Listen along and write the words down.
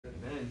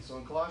So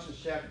in Colossians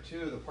chapter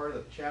 2, the part of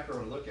the chapter I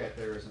want to look at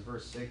there is in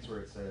verse 6 where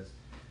it says,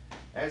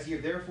 "As ye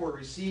have therefore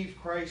received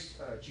Christ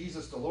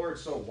Jesus the Lord,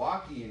 so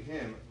walk ye in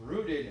him,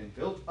 rooted and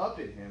built up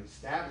in him,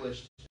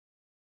 established,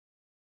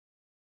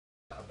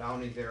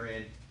 abounding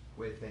therein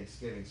with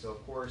thanksgiving." So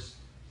of course,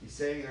 he's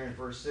saying there in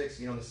verse 6,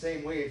 the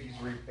same way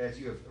as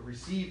you have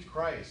received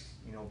Christ,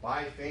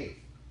 by faith,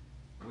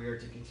 we are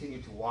to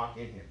continue to walk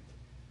in him.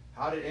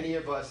 How did any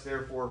of us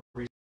therefore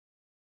receive?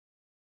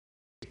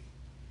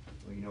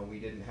 We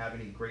didn't have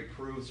any great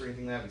proofs or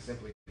anything like that. We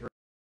simply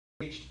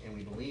preached and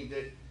we believed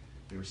it.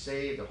 We were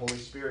saved. The Holy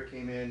Spirit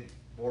came in,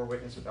 bore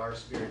witness with our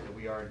spirit that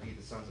we are indeed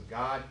the sons of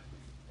God,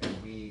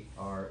 and we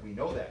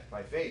know that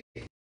by faith.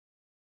 In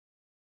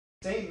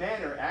the same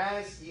manner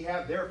as ye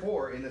have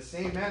therefore, in the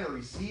same manner,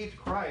 received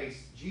Christ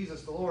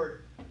Jesus the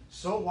Lord,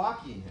 so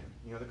walk ye in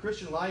him. The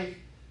Christian life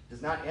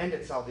does not end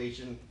at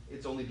salvation;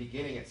 it's only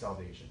beginning at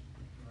salvation.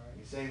 Right.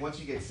 He's saying once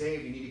you get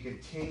saved, you need to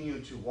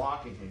continue to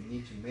walk in him. You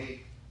need to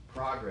make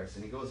progress.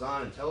 And he goes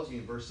on and tells you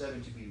in verse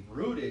 7 to be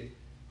rooted,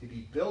 to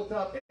be built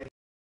up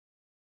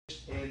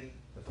in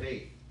the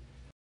faith.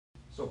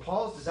 So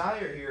Paul's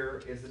desire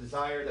here is the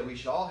desire that we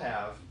should all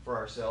have for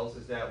ourselves,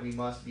 is that we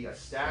must be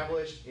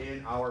established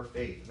in our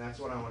faith. And that's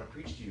what I want to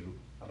preach to you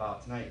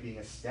about tonight, being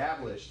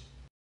established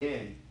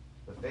in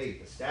the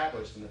faith.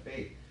 Established in the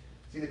faith.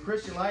 See, in the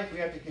Christian life, we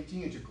have to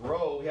continue to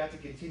grow. We have to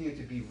continue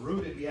to be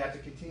rooted. We have to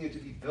continue to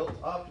be built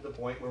up to the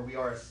point where we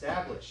are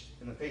established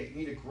in the faith.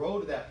 We need to grow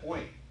to that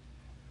point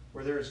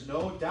where there is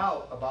no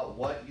doubt about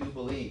what you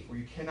believe, where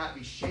you cannot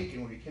be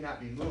shaken, where you cannot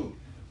be moved,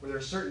 where there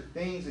are certain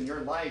things in your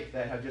life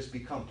that have just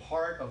become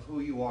part of who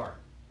you are.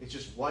 It's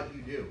just what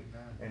you do.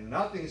 And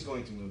nothing is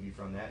going to move you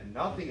from that.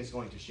 Nothing is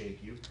going to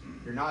shake you.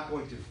 You're not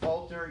going to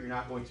falter. You're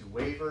not going to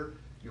waver.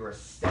 You're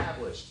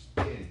established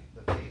in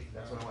the faith.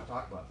 That's what I want to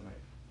talk about tonight.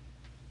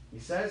 He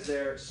says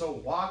there, so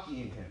walk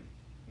ye in him.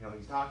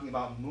 He's talking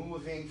about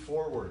moving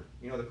forward.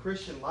 The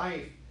Christian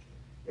life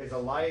is a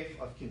life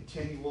of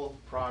continual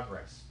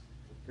progress.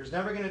 There's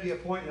never going to be a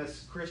point in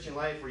this Christian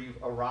life where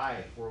you've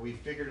arrived, where we've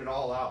figured it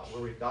all out,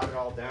 where we've got it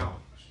all down.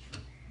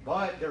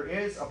 But there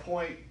is a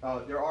point,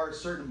 there are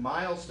certain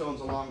milestones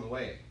along the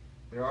way.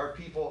 There are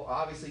people,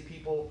 obviously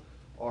people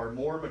are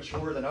more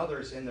mature than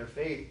others in their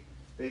faith.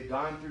 They've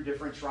gone through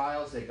different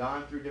trials, they've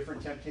gone through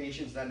different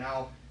temptations that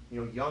now,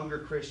 younger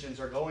Christians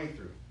are going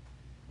through.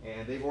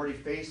 And they've already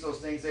faced those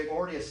things. They've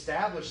already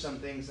established some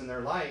things in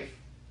their life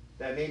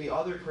that maybe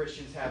other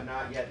Christians have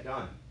not yet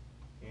done.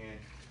 And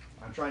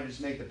I'm trying to just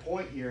make the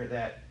point here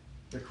that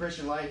the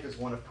Christian life is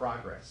one of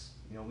progress.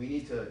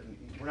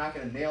 We're not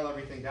going to nail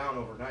everything down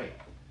overnight,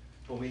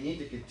 but we need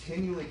to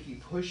continually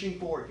keep pushing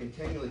forward,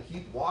 continually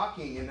keep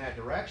walking in that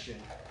direction.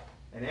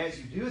 And as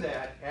you do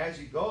that, as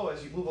you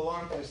move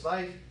along through this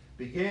life,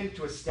 begin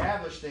to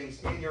establish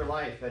things in your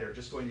life that are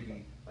just going to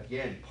be,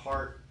 again,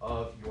 part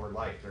of your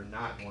life. They're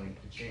not going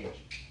to change.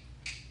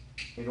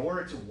 In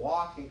order to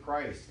walk in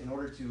Christ, in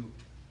order to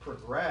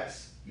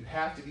progress, you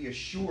have to be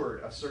assured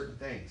of certain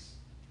things.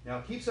 Now,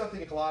 keep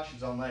something in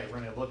Colossians all night. We're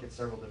going to look at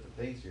several different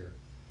things here.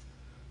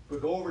 But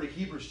go over to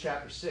Hebrews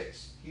chapter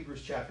 6.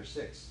 Hebrews chapter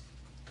 6.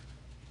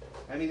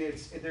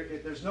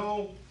 There's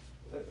no...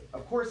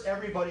 Of course,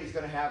 everybody's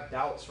going to have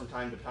doubts from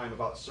time to time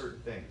about certain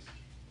things.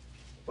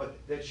 But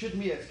that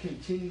shouldn't be a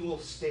continual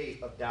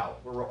state of doubt,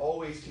 where we're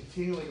always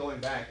continually going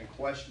back and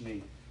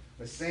questioning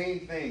the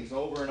same things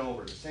over and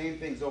over, the same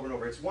things over and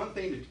over. It's one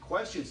thing to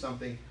question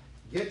something,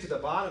 get to the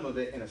bottom of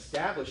it and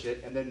establish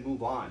it, and then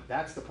move on.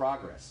 That's the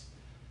progress.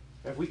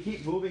 If we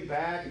keep moving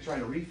back and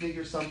trying to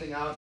refigure something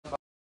out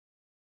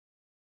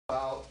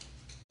about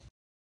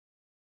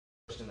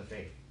in the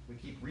faith, we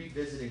keep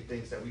revisiting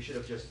things that we should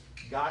have just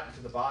gotten to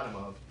the bottom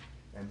of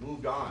and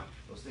moved on.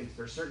 Those things,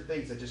 there are certain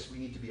things that we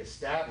need to be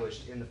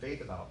established in the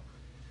faith about.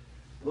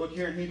 Look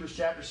here in Hebrews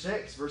chapter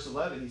 6, verse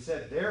 11. He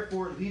said,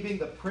 therefore, leaving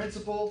the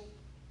principles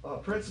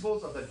of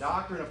the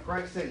doctrine of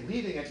Christ, saying,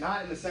 leaving it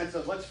not in the sense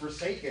of let's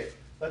forsake it,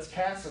 let's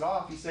cast it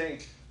off. He's saying,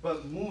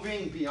 but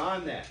moving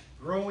beyond that,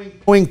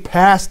 going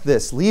past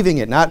this, leaving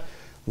it, not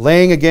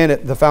laying again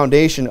at the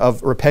foundation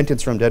of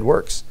repentance from dead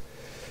works.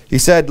 He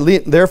said,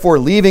 therefore,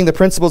 leaving the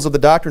principles of the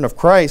doctrine of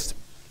Christ,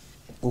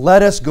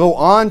 let us go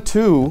on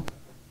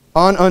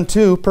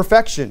unto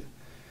perfection.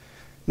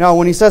 Now,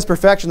 when he says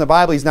perfection in the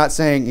Bible, he's not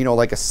saying,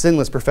 like a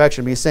sinless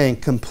perfection, but he's saying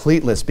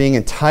completeness, being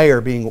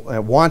entire, being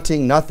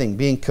wanting nothing,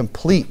 being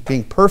complete,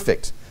 being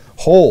perfect,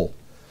 whole.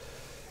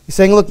 He's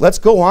saying, look, let's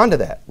go on to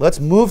that. Let's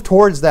move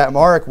towards that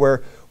mark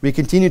where we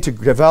continue to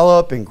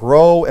develop and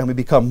grow and we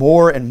become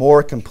more and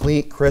more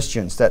complete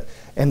Christians.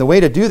 And the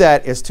way to do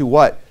that is to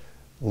what?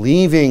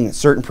 Leaving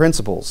certain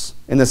principles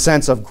in the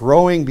sense of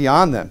growing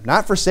beyond them,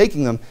 not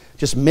forsaking them,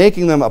 just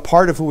making them a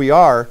part of who we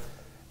are,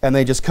 and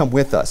they just come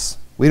with us.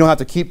 We don't have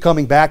to keep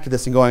coming back to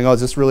this and going, oh,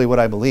 is this really what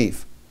I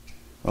believe?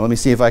 Well, let me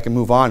see if I can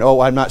move on. Oh,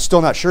 I'm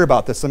still not sure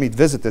about this. Let me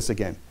visit this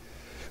again.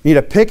 We need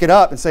to pick it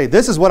up and say,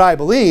 this is what I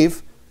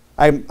believe.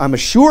 I'm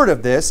assured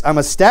of this. I'm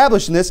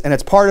established in this, and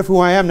it's part of who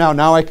I am now.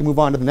 Now I can move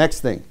on to the next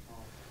thing.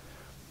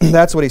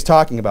 That's what he's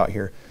talking about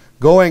here.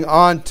 going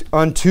on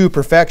unto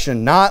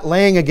perfection, not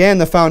laying again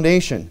the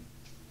foundation.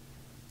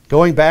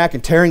 Going back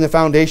and tearing the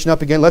foundation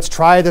up again. Let's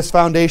try this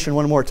foundation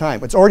one more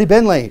time. It's already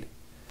been laid.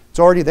 It's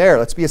already there.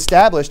 Let's be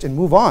established and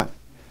move on.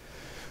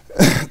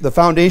 The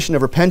foundation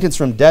of repentance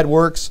from dead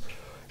works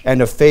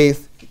and of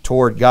faith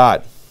toward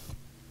God.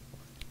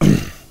 You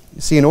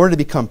see, in order to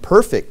become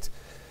perfect,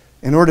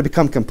 in order to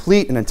become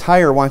complete and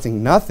entire,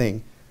 wanting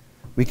nothing,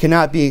 we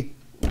cannot be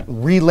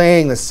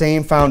relaying the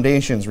same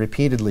foundations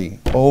repeatedly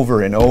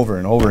over and over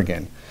and over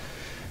again.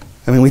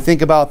 I mean, we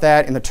think about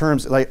that in the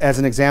terms, like as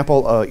an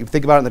example, you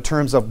think about it in the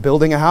terms of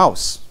building a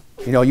house.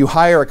 You know, you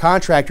hire a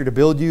contractor to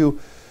build you,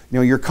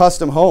 your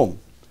custom home.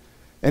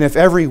 And if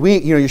every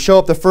week, you show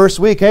up the first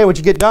week, hey, what'd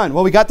you get done?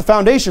 Well, we got the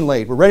foundation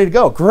laid. We're ready to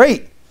go.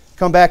 Great.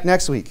 Come back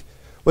next week.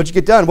 What'd you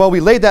get done? Well, we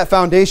laid that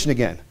foundation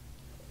again.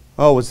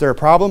 Oh, was there a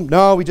problem?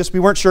 No, we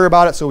weren't sure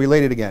about it, so we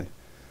laid it again.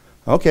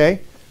 Okay.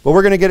 Well,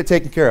 we're going to get it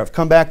taken care of.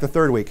 Come back the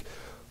third week.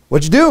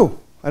 What'd you do?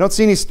 I don't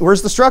see any.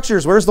 Where's the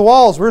structures? Where's the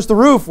walls? Where's the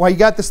roof? Why, you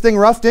got this thing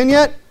roughed in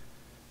yet?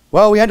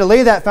 Well, we had to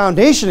lay that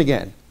foundation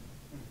again.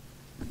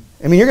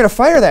 I mean, you're going to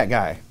fire that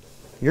guy.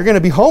 You're going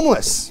to be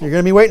homeless. You're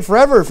going to be waiting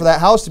forever for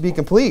that house to be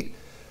complete.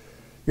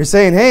 You're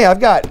saying, hey, I've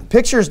got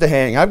pictures to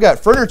hang. I've got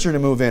furniture to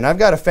move in. I've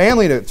got a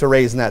family to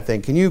raise in that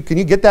thing. Can you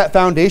get that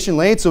foundation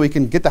laid so we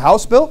can get the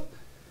house built?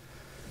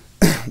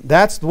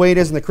 That's the way it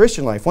is in the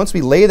Christian life. Once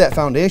we lay that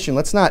foundation,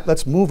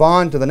 let's move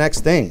on to the next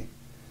thing.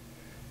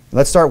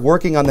 Let's start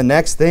working on the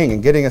next thing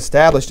and getting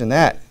established in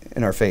that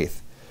in our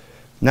faith.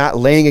 Not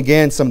laying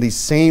again some of these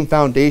same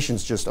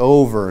foundations just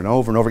over and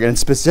over and over again. And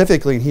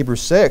specifically in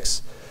Hebrews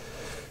 6,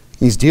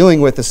 he's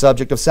dealing with the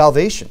subject of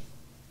salvation.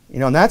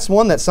 And that's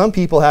one that some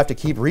people have to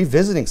keep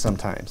revisiting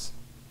sometimes.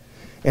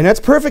 And that's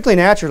perfectly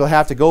natural to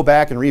have to go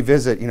back and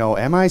revisit,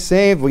 am I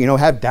saved? Well,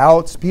 have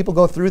doubts. People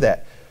go through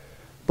that.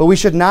 But we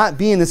should not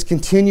be in this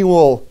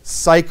continual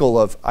cycle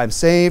of I'm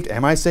saved,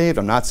 am I saved,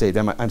 I'm not saved,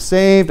 I'm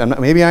saved, I'm not,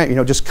 maybe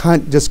I,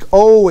 just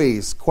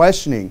always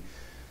questioning,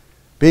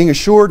 being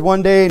assured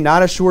one day,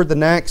 not assured the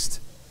next.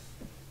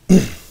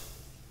 And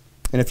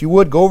if you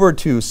would, go over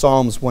to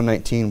Psalms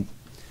 119.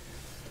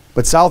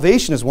 But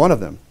salvation is one of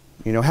them.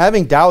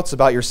 Having doubts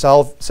about your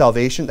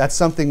salvation, that's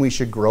something we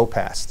should grow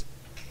past.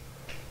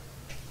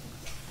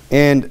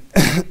 And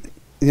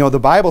the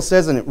Bible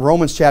says in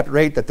Romans chapter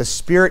 8 that the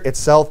Spirit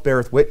itself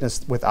beareth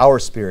witness with our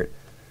spirit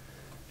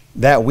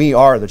that we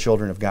are the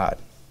children of God.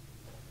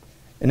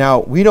 And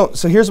now,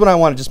 so here's what I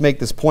want to just make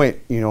this point,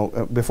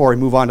 before we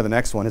move on to the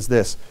next one, is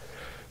this.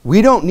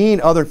 We don't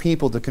need other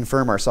people to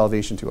confirm our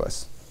salvation to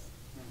us.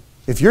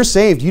 If you're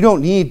saved, you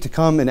don't need to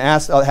come and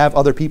have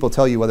other people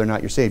tell you whether or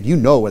not you're saved. You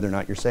know whether or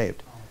not you're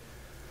saved.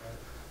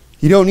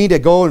 You don't need to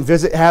go and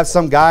have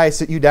some guy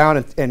sit you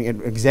down and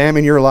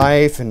examine your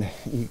life and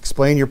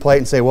explain your plight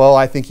and say, well,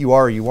 I think you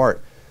are or you aren't.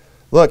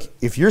 Look,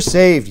 if you're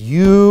saved,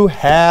 you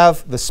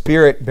have the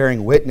Spirit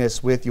bearing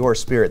witness with your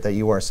spirit that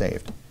you are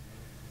saved.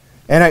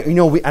 And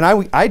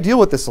I deal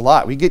with this a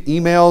lot. We get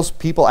emails,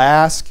 people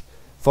ask,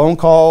 phone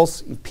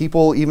calls,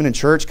 people even in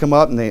church come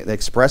up and they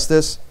express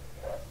this.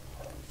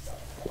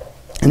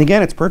 And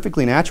again, it's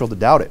perfectly natural to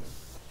doubt it.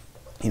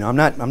 I'm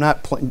not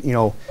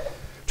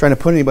trying to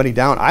put anybody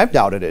down. I've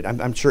doubted it.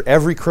 I'm sure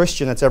every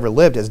Christian that's ever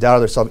lived has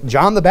doubted themselves.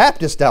 John the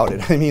Baptist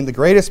doubted. I mean, the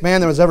greatest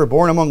man that was ever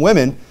born among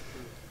women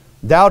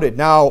doubted.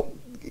 Now,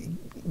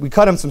 we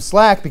cut him some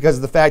slack because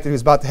of the fact that he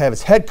was about to have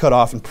his head cut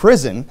off in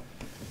prison.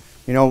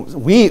 I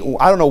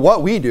don't know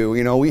what we do.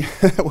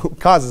 It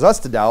causes us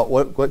to doubt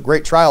what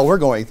great trial we're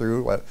going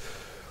through,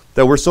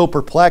 that we're so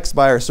perplexed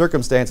by our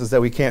circumstances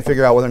that we can't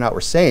figure out whether or not we're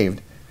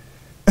saved.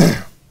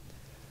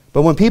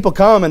 But when people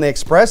come and they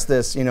express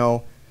this,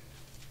 I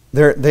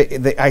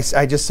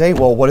just say,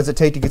 well, what does it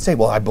take to get saved?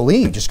 Well, I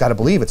believe. Just got to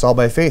believe. It's all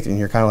by faith. And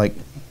you're kind of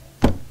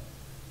like,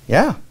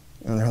 yeah.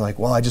 And they're like,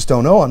 well, I just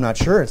don't know. I'm not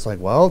sure. It's like,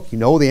 well, you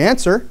know the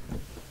answer.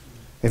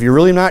 If you're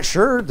really not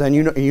sure, then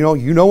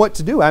you know what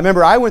to do. I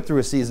remember I went through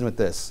a season with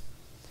this.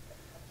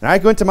 And I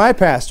went to my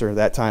pastor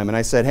that time and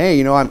I said,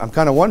 hey, I'm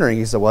kind of wondering.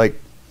 He said, well,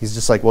 he's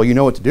just like, well, you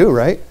know what to do,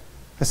 right?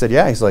 I said,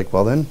 yeah. He's like,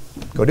 well, then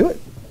go do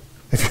it.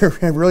 If you're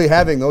really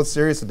having those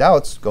serious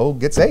doubts, go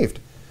get saved.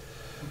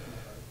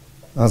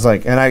 I was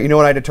like, and you know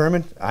what I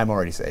determined? I'm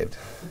already saved.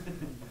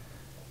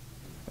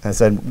 I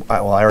said,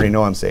 well, I already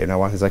know I'm saved.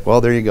 And he's like, well,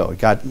 there you go.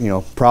 Got,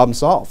 problem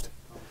solved.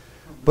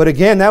 But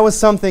again, that was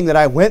something that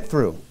I went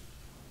through.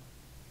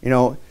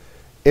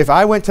 If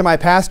I went to my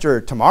pastor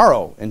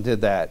tomorrow and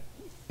did that,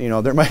 he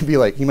might be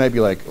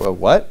like, well,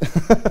 what?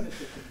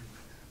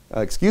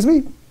 Excuse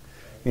me?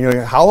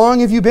 How long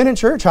have you been in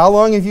church? How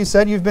long have you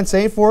said you've been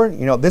saved for?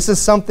 This is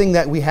something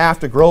that we have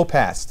to grow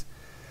past.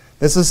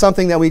 This is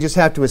something that we just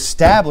have to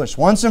establish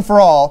once and for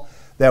all,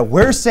 that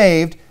we're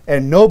saved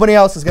and nobody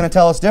else is going to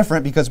tell us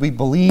different because we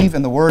believe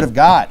in the Word of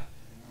God.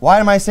 Why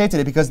am I saved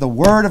today? Because the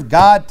Word of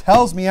God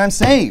tells me I'm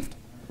saved.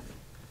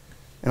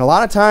 And a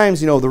lot of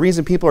times, the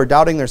reason people are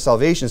doubting their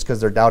salvation is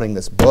because they're doubting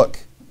this book.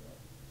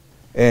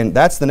 And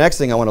that's the next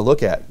thing I want to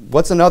look at.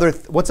 What's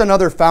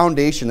another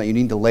foundation that you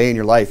need to lay in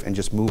your life and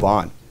just move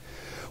on?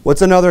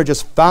 What's another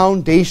just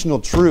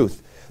foundational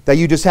truth that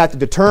you just have to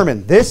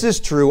determine, this is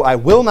true, I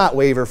will not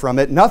waver from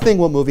it, nothing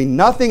will move me,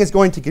 nothing is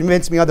going to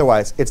convince me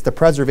otherwise. It's the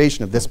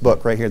preservation of this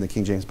book right here in the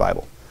King James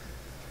Bible.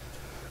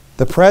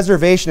 The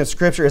preservation of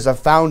Scripture is a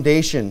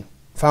foundational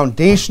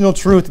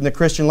truth in the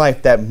Christian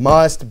life that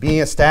must be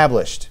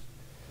established.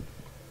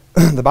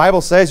 The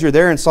Bible says, you're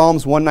there in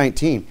Psalms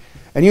 119,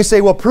 and you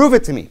say, well, prove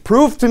it to me.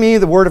 Prove to me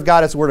the Word of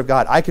God is the Word of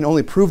God. I can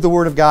only prove the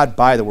Word of God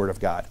by the Word of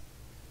God.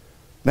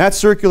 And that's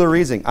circular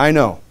reasoning. I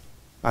know.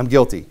 I'm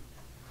guilty.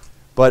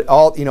 But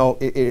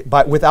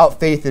but without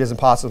faith, it is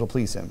impossible to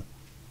please Him.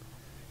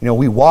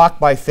 We walk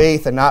by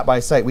faith and not by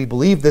sight. We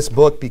believe this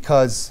book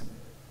because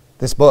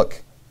this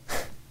book.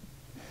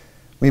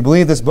 We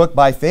believe this book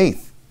by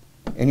faith.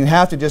 And you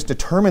have to just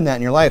determine that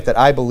in your life, that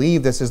I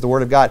believe this is the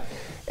Word of God.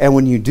 And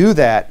when you do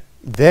that,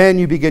 then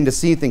you begin to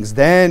see things.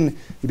 Then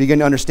you begin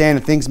to understand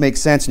and things make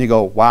sense. And you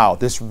go, wow,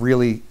 this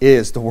really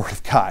is the Word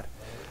of God.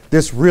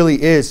 This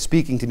really is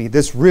speaking to me.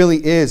 This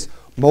really is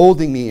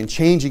molding me and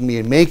changing me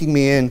and making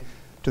me into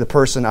the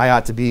person I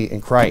ought to be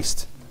in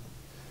Christ.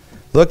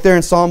 Look there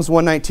in Psalms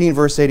 119,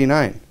 verse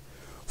 89.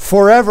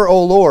 Forever,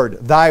 O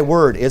Lord, thy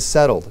word is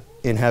settled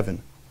in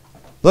heaven.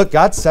 Look,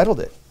 God settled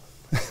it.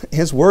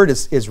 His word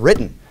is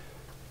written.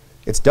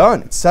 It's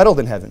done. It's settled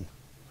in heaven.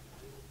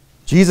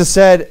 Jesus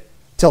said,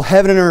 till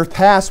heaven and earth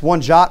pass, one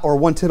jot or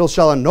one tittle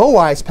shall in no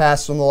wise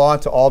pass from the law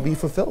to all be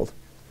fulfilled.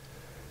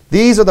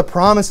 These are the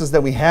promises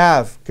that we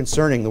have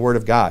concerning the Word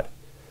of God.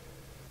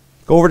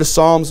 Go over to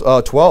Psalms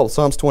 12,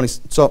 Psalms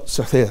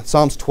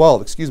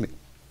 12, excuse me.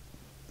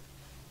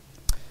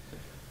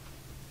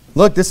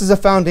 Look, this is a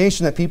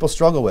foundation that people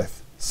struggle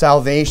with.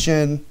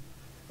 Salvation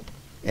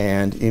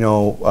and,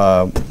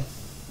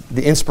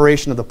 the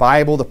inspiration of the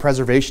Bible, the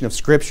preservation of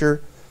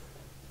Scripture.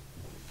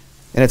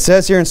 And it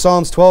says here in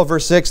Psalms 12,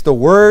 verse 6, the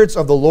words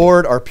of the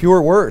Lord are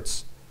pure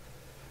words,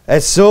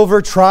 as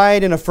silver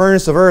tried in a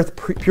furnace of earth,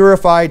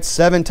 purified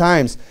 7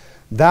 times.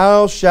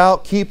 Thou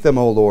shalt keep them,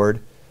 O Lord.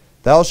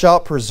 Thou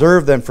shalt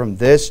preserve them from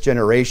this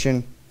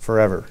generation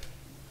forever.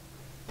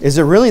 Is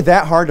it really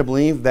that hard to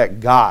believe that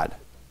God,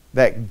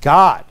 the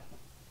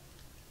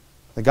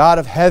God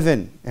of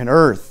heaven and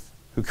earth,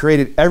 who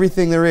created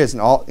everything there is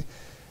and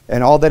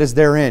all that is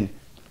therein,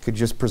 could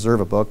just preserve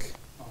a book?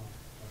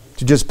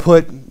 To just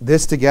put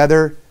this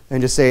together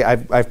and just say,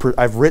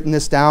 I've written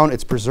this down,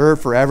 it's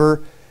preserved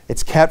forever,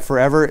 it's kept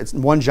forever, it's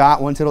one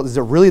jot, one tittle. Is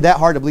it really that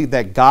hard to believe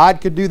that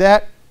God could do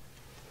that?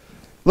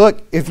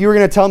 Look, if you were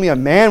going to tell me a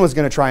man was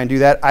going to try and do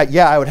that,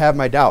 I would have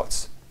my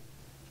doubts.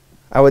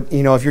 I would,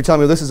 if you're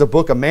telling me this is a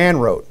book a man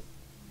wrote,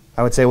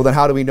 I would say, well, then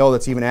how do we know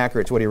that's even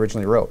accurate to what he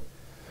originally wrote?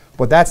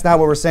 But that's not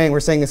what we're saying.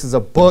 We're saying this is a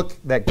book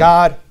that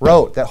God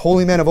wrote, that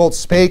holy men of old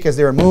spake as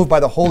they were moved by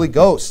the Holy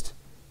Ghost.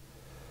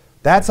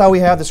 That's how we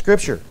have the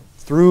Scripture,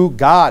 through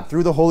God,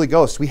 through the Holy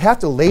Ghost. We have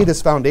to lay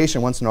this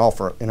foundation once and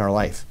all in our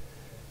life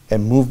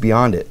and move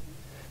beyond it.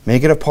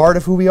 Make it a part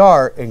of who we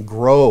are and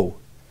grow.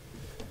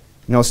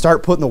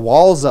 Start putting the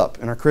walls up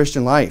in our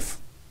Christian life.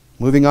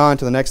 Moving on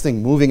to the next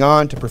thing, moving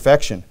on to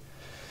perfection.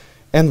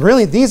 And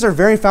really, these are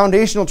very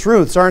foundational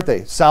truths, aren't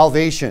they?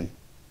 Salvation,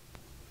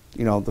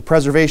 the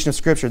preservation of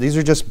Scripture. These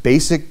are just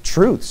basic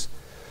truths.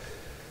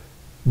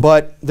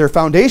 But they're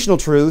foundational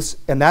truths,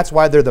 and that's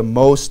why they're the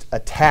most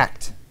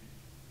attacked.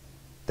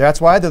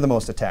 That's why they're the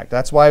most attacked.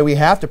 That's why we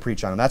have to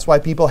preach on them. That's why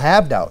people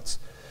have doubts.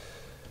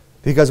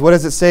 Because what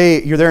does it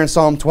say? You're there in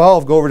Psalm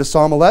 12. Go over to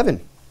Psalm 11.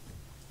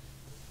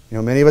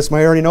 Many of us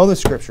might already know the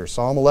Scripture.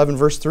 Psalm 11,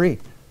 verse 3.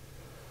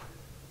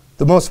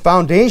 The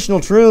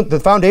foundational truths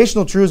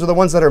are the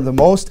ones that are the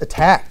most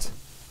attacked.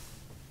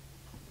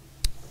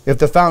 If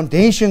the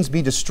foundations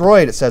be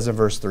destroyed, it says in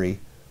verse 3,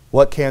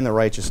 what can the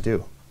righteous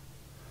do?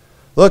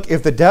 Look,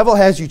 if the devil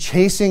has you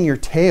chasing your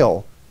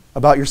tail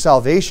about your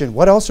salvation,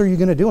 what else are you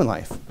going to do in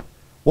life?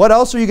 What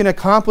else are you going to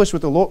accomplish for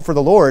the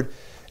Lord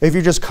if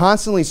you're just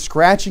constantly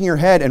scratching your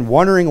head and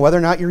wondering whether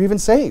or not you're even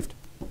saved?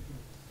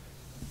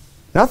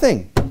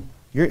 Nothing.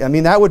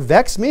 That would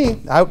vex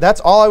me.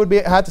 That's all I would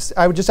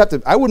I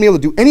wouldn't be able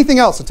to do anything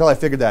else until I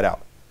figured that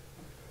out.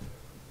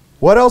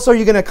 What else are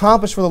you going to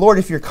accomplish for the Lord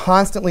if you're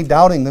constantly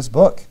doubting this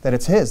book, that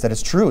it's His, that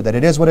it's true, that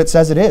it is what it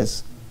says it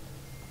is?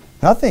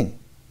 Nothing.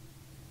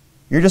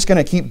 You're just going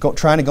to keep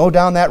trying to go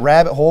down that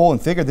rabbit hole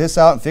and figure this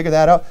out and figure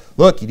that out.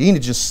 Look, you need to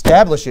just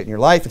establish it in your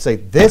life and say,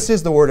 this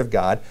is the Word of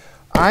God.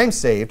 I'm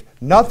saved.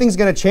 Nothing's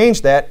going to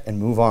change that, and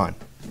move on.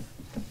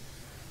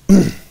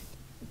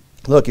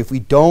 Look, if we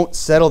don't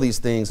settle these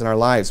things in our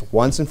lives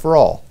once and for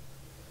all,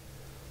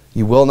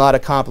 you will not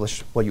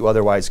accomplish what you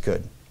otherwise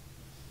could.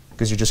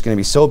 Because you're just going to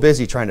be so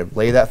busy trying to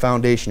lay that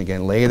foundation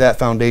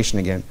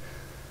again.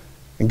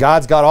 And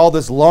God's got all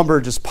this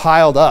lumber just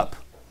piled up,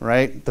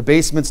 right? The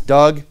basement's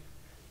dug.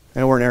 I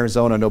know we're in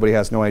Arizona. Nobody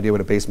has no idea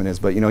what a basement is.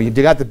 But, you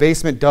got the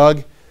basement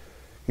dug.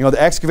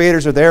 The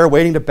excavators are there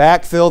waiting to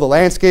backfill. The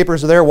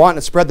landscapers are there wanting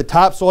to spread the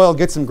topsoil,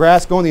 get some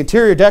grass going. The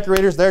interior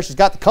decorator's there. She's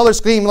got the color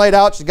scheme laid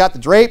out. She's got the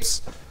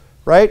drapes.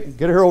 Right?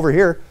 Get her over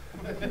here.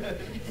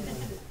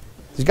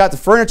 She's got the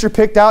furniture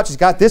picked out. She's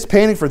got this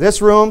painting for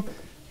this room.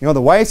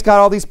 The wife's got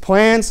all these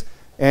plans,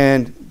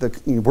 and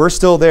we're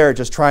still there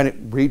just trying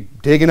to,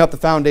 digging up the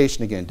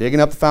foundation again,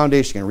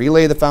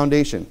 relay the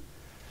foundation.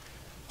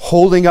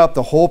 Holding up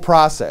the whole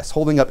process,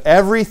 holding up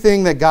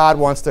everything that God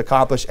wants to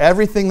accomplish,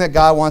 everything that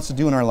God wants to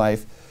do in our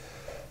life,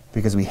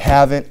 because we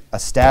haven't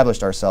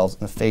established ourselves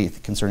in the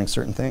faith concerning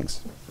certain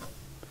things.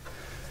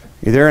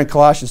 You're there in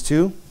Colossians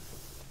 2?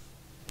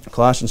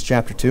 Colossians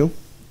chapter 2.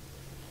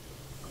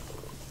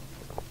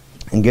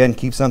 Again,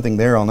 keep something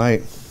there all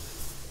night.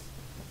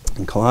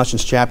 In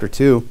Colossians chapter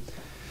 2,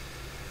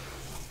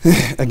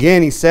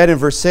 again, he said in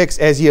verse 6,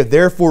 as ye have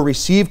therefore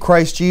received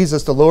Christ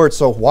Jesus the Lord,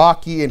 so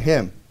walk ye in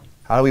him.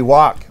 How do we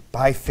walk?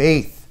 By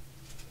faith.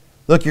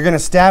 Look, you're going to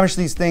establish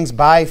these things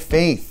by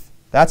faith.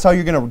 That's how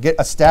you're going to get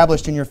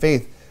established in your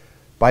faith,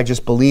 by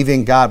just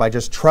believing God, by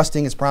just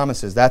trusting his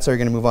promises. That's how you're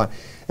going to move on.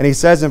 And he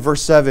says in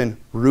verse 7,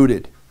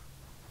 rooted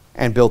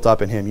and built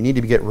up in him. You need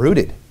to get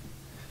rooted.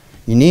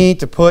 You need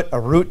to put a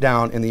root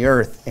down in the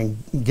earth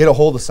and get a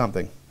hold of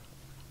something.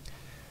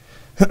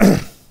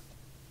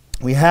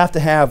 We have to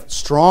have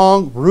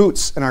strong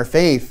roots in our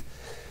faith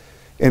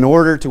in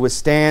order to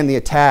withstand the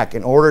attack,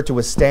 in order to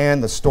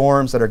withstand the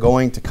storms that are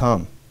going to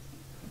come.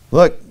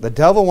 Look, the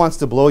devil wants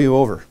to blow you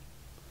over.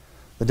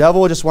 The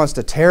devil just wants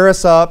to tear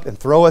us up and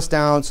throw us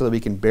down so that we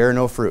can bear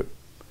no fruit.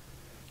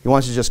 He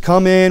wants to just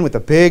come in with a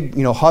big,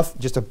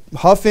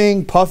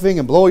 huffing, puffing,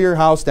 and blow your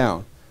house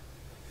down.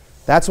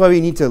 That's why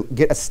we need to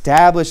get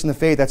established in the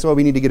faith. That's why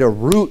we need to get a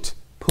root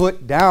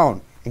put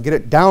down and get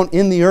it down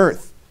in the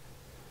earth.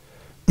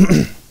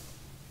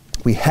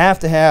 We have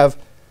to have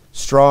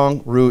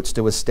strong roots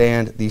to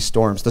withstand these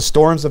storms. The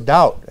storms of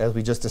doubt, as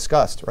we just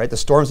discussed, right? The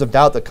storms of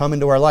doubt that come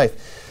into our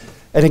life.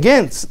 And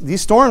again,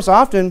 these storms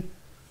often,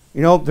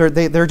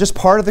 they're just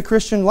part of the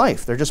Christian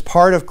life. They're just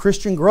part of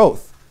Christian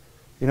growth.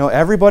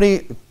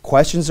 Everybody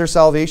questions their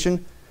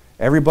salvation.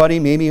 Everybody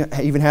maybe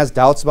even has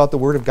doubts about the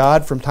Word of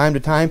God from time to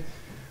time.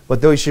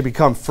 But they should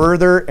become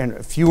further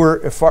and fewer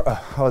and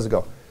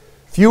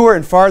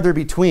farther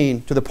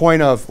between, to the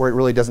point of where it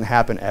really doesn't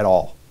happen at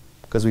all.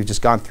 Because we've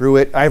just gone through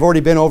it. I've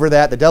already been over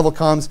that. The devil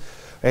comes.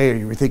 Hey,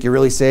 you think you're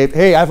really saved?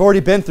 Hey, I've already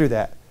been through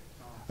that.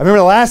 I remember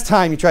the last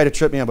time you tried to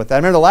trip me up with that. I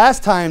remember the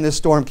last time this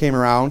storm came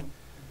around.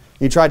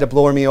 You tried to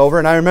blow me over.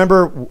 And I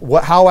remember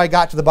how I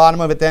got to the bottom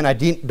of it then. I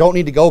don't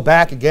need to go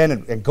back again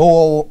and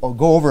go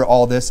over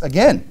all this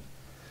again.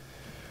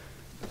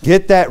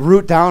 Get that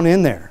root down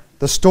in there.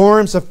 The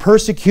storms of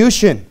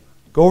persecution.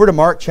 Go over to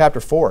Mark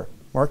chapter 4.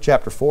 Mark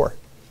chapter 4.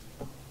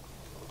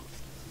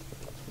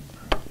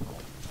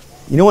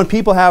 When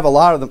people have a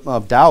lot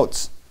of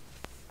doubts,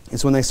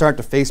 it's when they start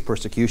to face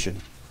persecution.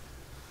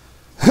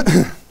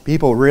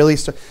 People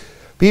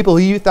who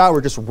you thought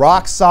were just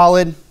rock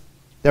solid,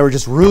 they were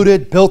just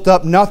rooted, built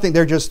up, nothing.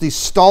 They're just these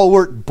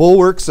stalwart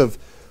bulwarks of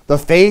the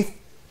faith.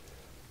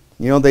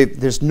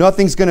 There's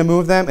nothing's going to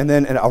move them, and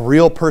then a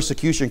real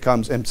persecution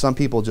comes, and some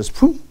people just,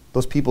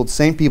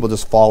 same people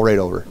just fall right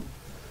over.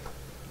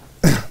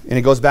 And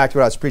it goes back to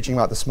what I was preaching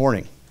about this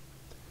morning.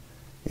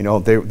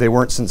 They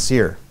weren't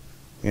sincere.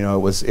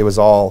 It was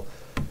all,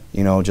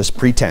 just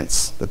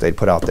pretense that they'd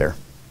put out there.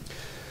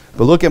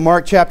 But look at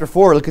Mark chapter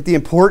 4. Look at the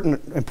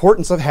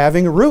importance of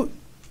having a root.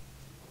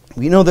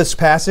 We know this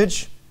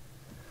passage.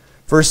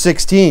 Verse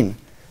 16.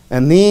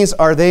 And these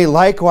are they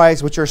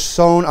likewise which are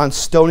sown on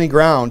stony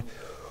ground,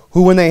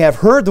 who when they have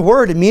heard the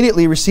word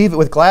immediately receive it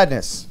with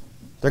gladness.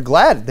 They're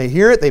glad. They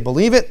hear it. They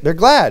believe it. They're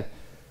glad.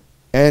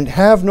 And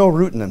have no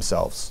root in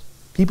themselves.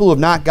 People who have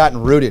not gotten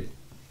rooted.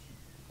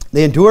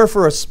 They endure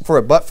for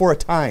a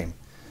time.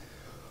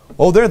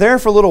 Oh, they're there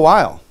for a little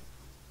while.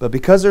 But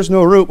because there's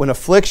no root, when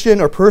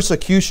affliction or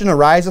persecution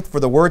ariseth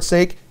for the word's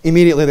sake,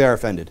 immediately they are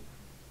offended.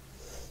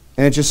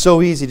 And it's just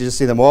so easy to just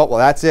see them, well,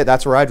 that's it.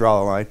 That's where I draw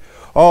the line.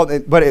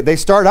 But they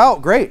start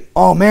out great.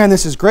 Oh, man,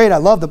 this is great. I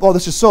love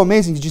this is so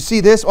amazing. Did you see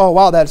this? Oh,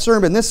 wow, this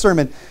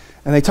sermon.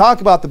 And they talk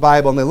about the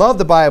Bible, and they love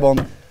the Bible.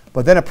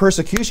 But then a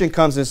persecution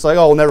comes, and it's like,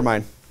 oh, well, never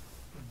mind.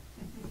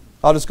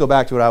 I'll just go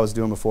back to what I was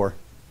doing before.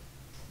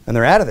 And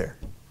they're out of there.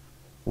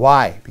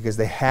 Why? Because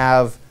they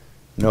have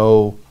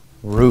no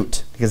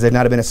root, because they've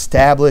not been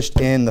established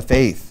in the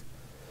faith.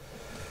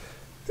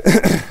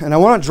 And I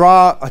want to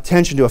draw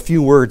attention to a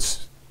few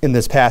words in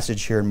this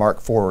passage here in Mark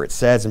 4, where it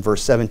says in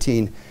verse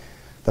 17,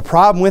 the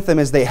problem with them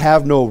is they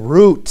have no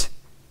root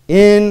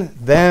in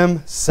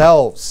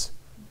themselves.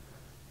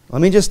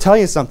 Let me just tell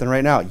you something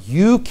right now.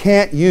 You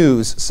can't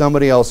use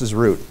somebody else's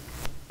root.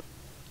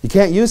 You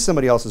can't use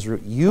somebody else's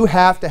root. You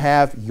have to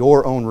have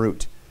your own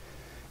root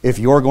if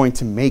you're going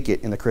to make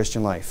it in the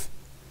Christian life.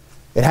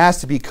 It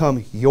has to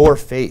become your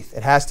faith.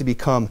 It has to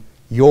become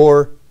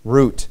your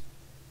root.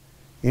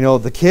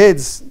 The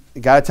kids,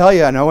 got to tell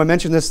you, I know I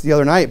mentioned this the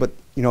other night, but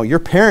your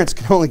parents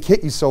can only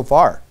get you so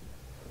far.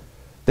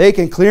 They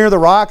can clear the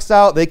rocks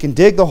out. They can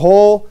dig the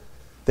hole.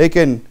 They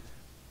can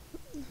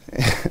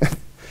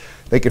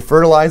they can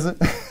fertilize it.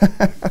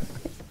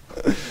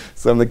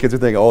 Some of the kids are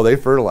thinking, oh, they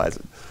fertilize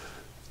it.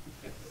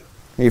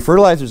 Hey,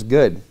 fertilizer's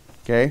good,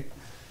 okay?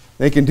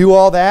 They can do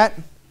all that,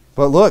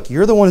 but look,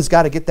 you're the one who's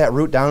got to get that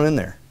root down in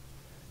there.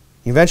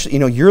 Eventually,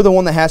 you're the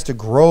one that has to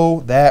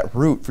grow that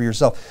root for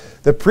yourself.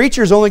 The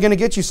preacher's only going to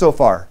get you so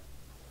far.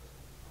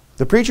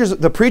 The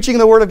preaching of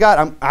the Word of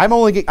God,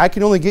 I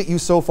can only get you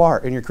so far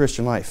in your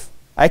Christian life.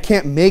 I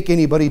can't make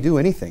anybody do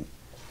anything.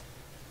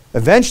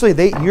 Eventually,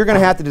 you're going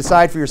to have to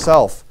decide for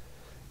yourself,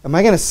 am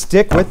I going to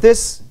stick with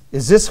this?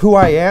 Is this who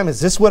I am?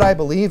 Is this what I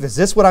believe? Is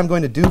this what I'm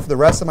going to do for the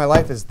rest of my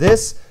life? Is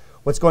this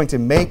what's going to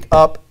make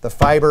up the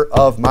fiber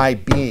of my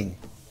being?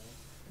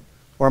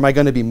 Or am I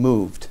going to be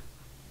moved?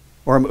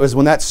 Or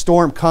when that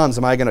storm comes,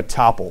 am I going to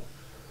topple?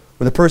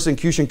 When the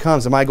persecution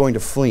comes, am I going to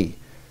flee?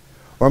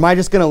 Or am I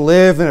just going to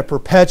live in a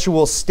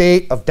perpetual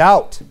state of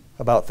doubt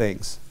about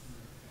things?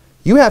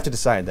 You have to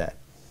decide that.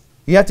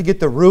 You have to get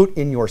the root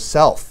in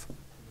yourself.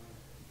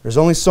 There's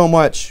only so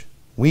much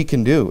we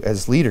can do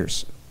as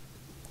leaders.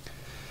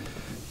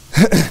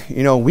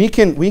 We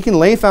can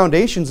lay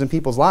foundations in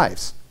people's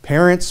lives.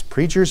 Parents,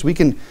 preachers, we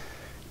can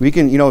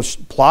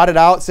plot it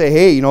out, say,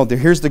 hey,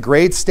 here's the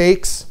grade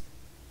stakes.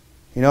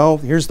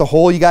 Here's the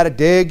hole you got to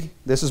dig.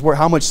 This is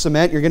how much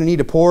cement you're going to need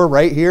to pour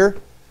right here.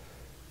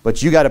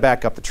 But you got to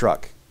back up the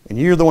truck. And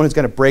you're the one who's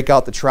going to break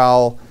out the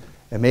trowel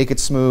and make it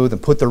smooth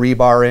and put the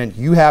rebar in.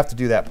 You have to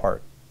do that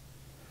part.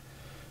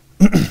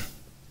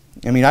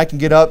 I can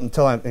get up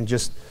and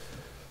just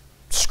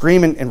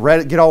scream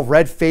and get all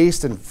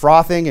red-faced and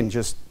frothing and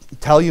just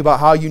tell you about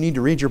how you need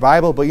to read your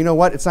Bible. But you know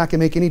what? It's not going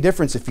to make any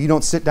difference if you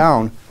don't sit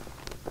down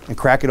and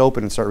crack it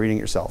open and start reading it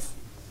yourself.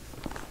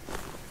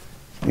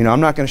 I'm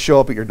not going to show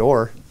up at your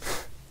door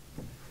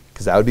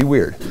because that would be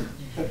weird.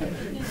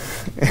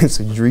 And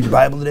so, did you read your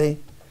Bible today?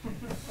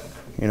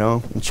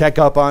 And check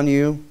up on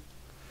you.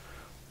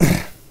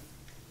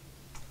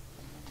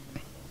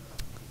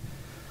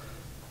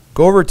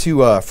 Go over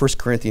to 1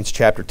 Corinthians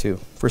chapter 2.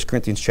 1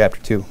 Corinthians chapter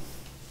 2.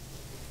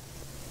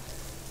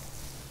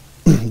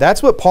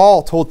 That's what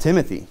Paul told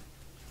Timothy.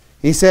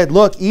 He said,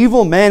 look,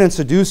 evil men and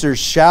seducers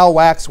shall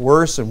wax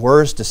worse and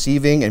worse,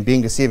 deceiving and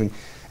being deceiving.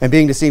 And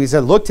being deceived. He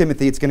said, look,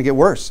 Timothy, it's going to get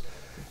worse.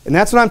 And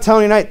that's what I'm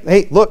telling you tonight.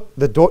 Hey, look,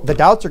 the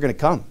doubts are going to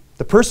come.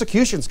 The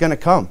persecution's going to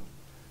come.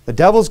 The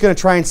devil's going to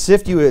try and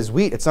sift you as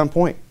wheat at some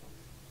point.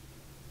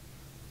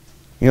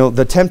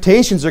 The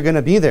temptations are going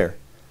to be there.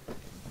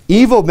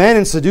 Evil men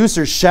and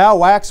seducers shall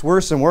wax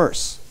worse and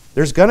worse.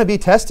 There's going to be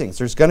testings.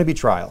 There's going to be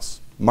trials.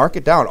 Mark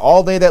it down.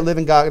 All they that live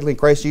in godly in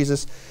Christ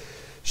Jesus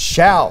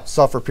shall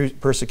suffer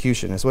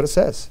persecution. That's what it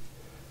says.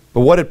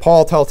 But what did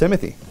Paul tell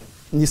Timothy?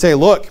 And you say,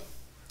 look,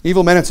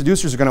 evil men and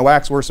seducers are going to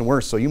wax worse and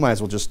worse, so you might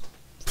as well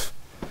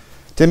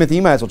Timothy,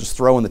 you might as well just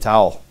throw in the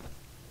towel.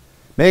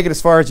 Make it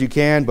as far as you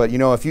can, but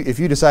if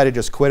you decide to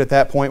just quit at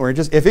that point,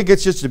 if it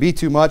gets just to be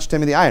too much,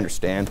 Timothy, I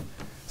understand.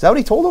 Is that what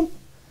he told him?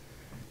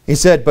 He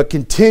said, but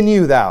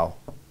continue thou.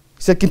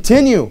 He said,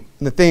 continue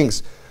in the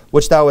things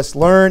which thou hast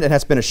learned and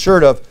hast been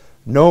assured of,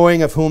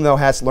 knowing of whom thou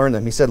hast learned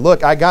them. He said,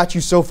 look, I got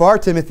you so far,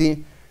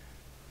 Timothy.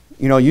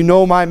 You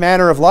know my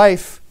manner of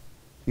life.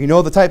 You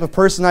know the type of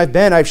person I've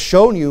been. I've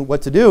shown you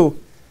what to do.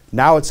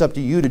 Now it's up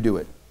to you to do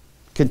it.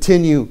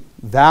 Continue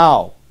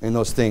thou in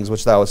those things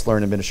which thou hast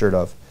learned and been assured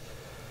of.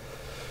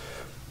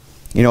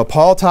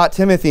 Paul taught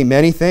Timothy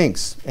many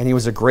things, and he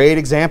was a great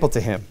example to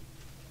him.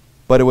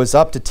 But it was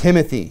up to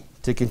Timothy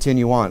to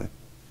continue on.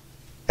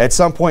 At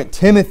some point,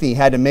 Timothy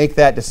had to make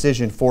that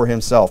decision for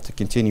himself to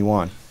continue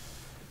on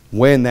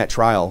when that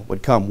trial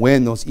would come,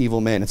 when those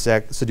evil men and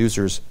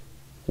seducers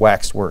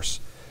waxed worse.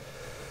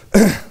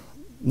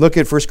 Look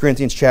at 1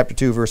 Corinthians chapter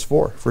 2, verse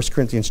 4. 1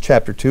 Corinthians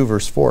chapter 2,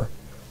 verse 4.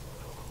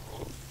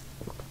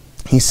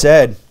 He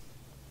said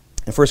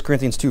in 1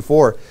 Corinthians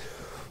 2:4,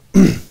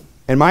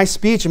 and my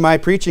speech and my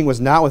preaching was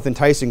not with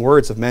enticing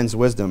words of men's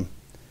wisdom,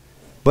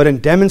 but in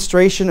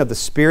demonstration of the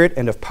Spirit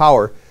and of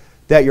power,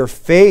 that your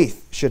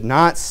faith should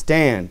not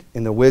stand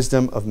in the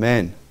wisdom of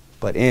men,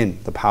 but in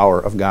the power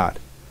of God.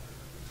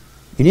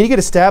 You need to get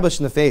established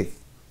in the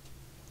faith.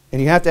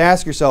 And you have to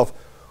ask yourself,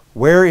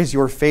 where is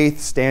your faith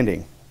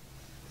standing?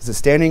 Is it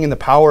standing in the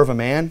power of a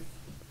man?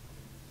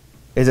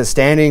 Is it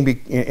standing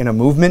in a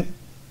movement?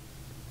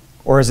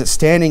 Or is it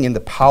standing in the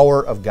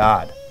power of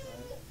God?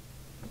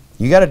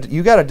 You got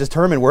to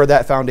determine where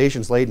that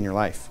foundation's laid in your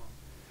life.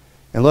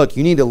 And look,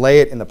 you need to lay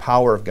it in the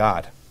power of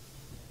God.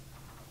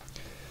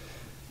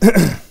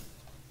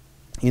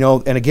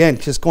 And again,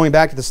 just going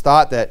back to this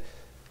thought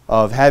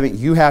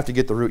you have to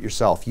get the root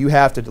yourself. You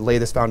have to lay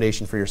this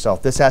foundation for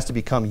yourself. This has to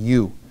become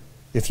you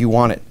if you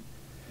want it.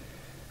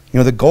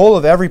 The goal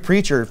of every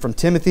preacher from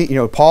Timothy,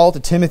 Paul to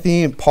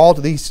Timothy and Paul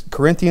to these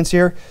Corinthians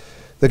here,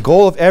 the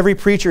goal of every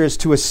preacher is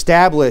to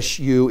establish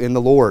you in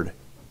the Lord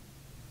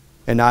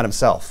and not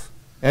himself.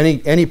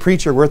 Any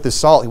preacher worth his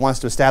salt, he wants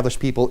to establish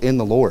people in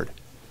the Lord,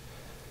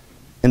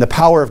 in the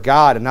power of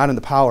God and not in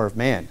the power of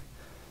man.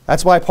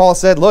 That's why Paul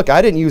said, look,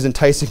 I didn't use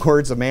enticing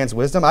words of man's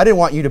wisdom. I didn't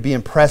want you to be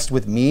impressed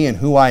with me and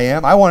who I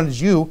am. I wanted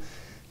you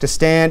to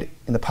stand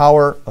in the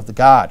power of the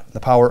God, the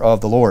power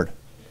of the Lord.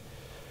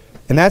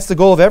 And that's the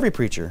goal of every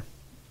preacher.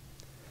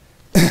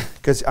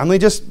 Because let me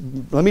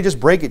just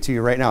break it to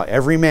you right now.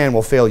 Every man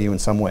will fail you in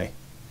some way.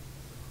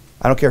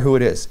 I don't care who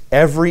it is.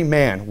 Every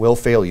man will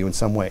fail you in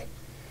some way.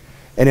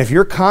 And if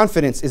your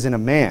confidence is in a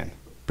man,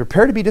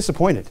 Prepare to be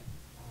disappointed.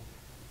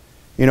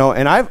 You know,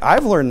 and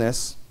I've learned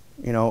this,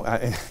 you know,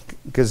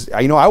 because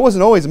I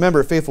wasn't always a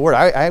member of Faithful Word.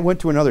 I went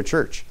to another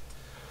church.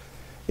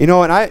 You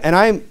know,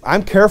 and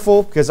I'm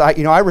careful because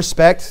I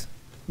respect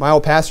my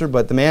old pastor,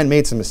 but the man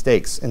made some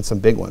mistakes and some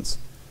big ones.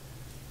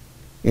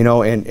 You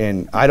know,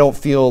 and I don't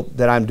feel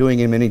that I'm doing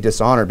him any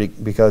dishonor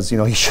because, you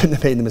know, he shouldn't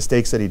have made the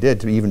mistakes that he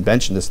did to even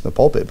mention this in the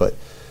pulpit. But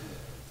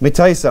let me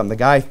tell you something. The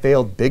guy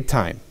failed big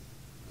time.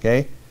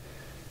 Okay?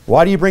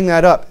 Why do you bring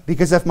that up?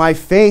 Because if my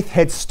faith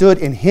had stood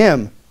in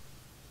him,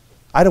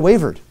 I'd have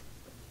wavered.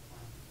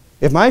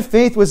 If my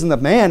faith was in the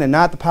man and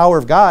not the power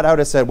of God, I would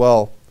have said,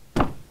 well,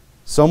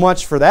 so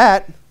much for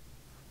that.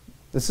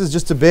 This is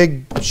just a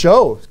big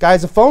show. This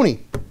guy's a phony.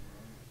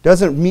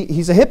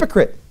 He's a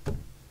hypocrite.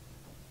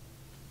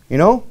 You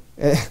know?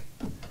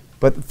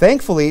 But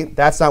thankfully,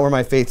 that's not where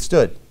my faith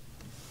stood.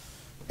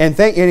 And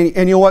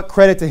you know what?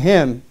 Credit to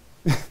him.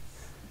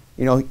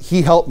 You know,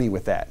 he helped me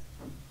with that.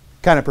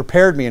 Kind of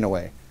prepared me in a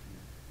way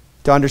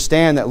to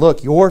understand that,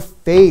 look, your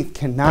faith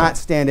cannot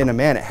stand in a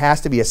man. It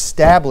has to be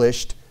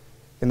established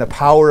in the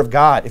power of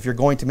God if you're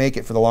going to make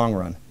it for the long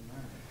run.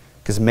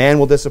 Because man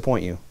will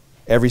disappoint you.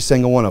 Every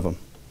single one of them.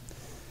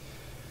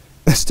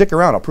 Stick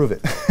around, I'll prove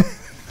it.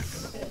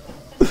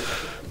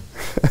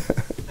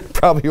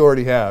 Probably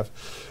already have.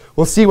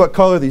 We'll see what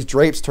color these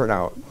drapes turn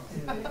out.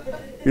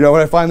 You know,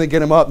 when I finally get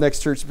them up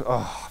next church,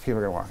 oh,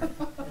 people are going to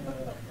walk.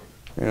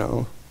 You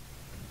know.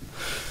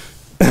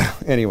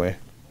 Anyway.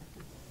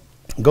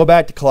 Go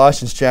back to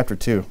Colossians chapter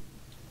 2.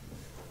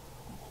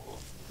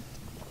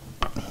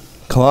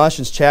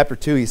 Colossians chapter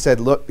 2, he said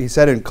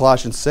in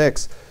Colossians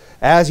 6,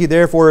 as ye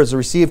therefore as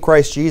received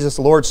Christ Jesus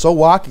the Lord, so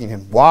walk in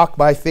him. Walk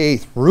by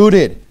faith,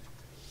 rooted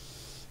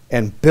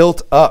and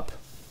built up.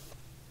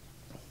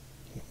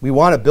 We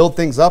want to build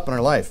things up in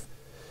our life.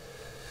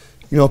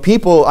 You know,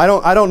 people, I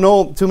don't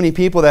know too many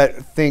people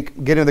that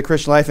get into the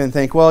Christian life and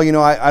think, well, you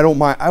know, I don't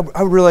mind. I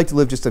would really like to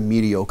live just a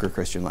mediocre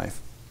Christian life.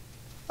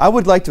 I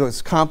would like to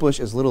accomplish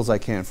as little as I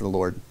can for the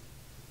Lord.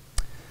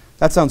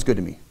 That sounds good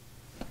to me.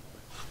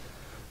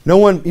 No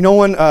one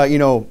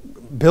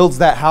builds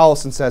that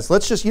house and says,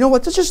 let's just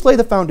lay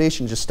the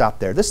foundation and just stop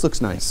there. This looks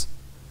nice.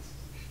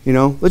 You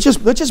know, let's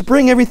just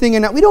bring everything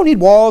in. We don't need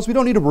walls. We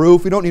don't need a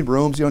roof. We don't need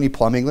rooms. We don't need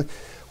plumbing.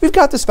 We've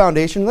got this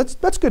foundation.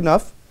 That's good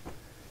enough.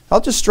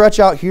 I'll just stretch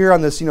out here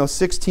on this,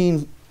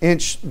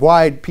 16-inch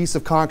wide piece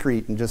of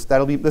concrete and this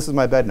is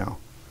my bed now.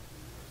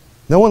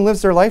 No one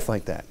lives their life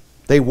like that.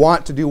 They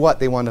want to do what?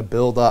 They want to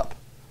build up.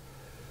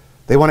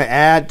 They want to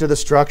add to the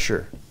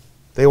structure.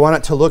 They want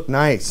it to look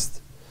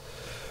nice.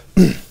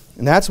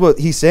 And that's what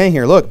he's saying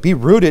here. Look, be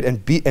rooted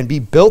and be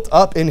built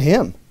up in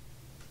him.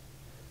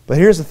 But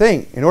here's the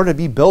thing. In order to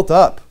be built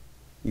up,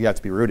 you have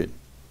to be rooted.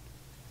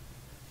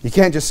 You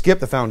can't just skip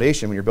the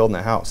foundation when you're building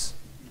a house.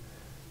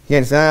 You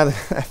can't say,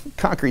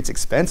 concrete's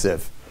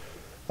expensive.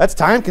 That's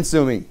time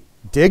consuming.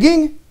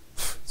 Digging?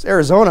 It's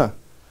Arizona.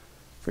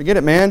 Forget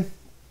it, man.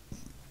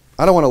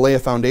 I don't want to lay a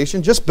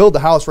foundation. Just build the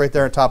house right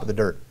there on top of the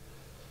dirt.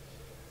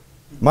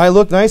 Might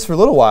look nice for a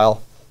little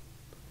while,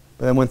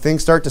 but then when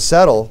things start to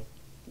settle,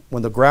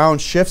 when the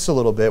ground shifts a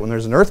little bit, when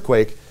there's an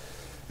earthquake,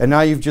 and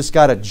now you've just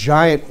got a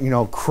giant,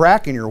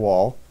 crack in your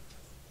wall,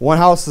 one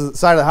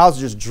side of the house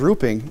is just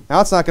drooping,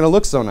 now it's not going to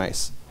look so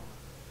nice.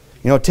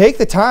 Take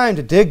the time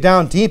to dig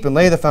down deep and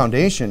lay the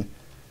foundation,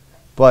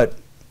 but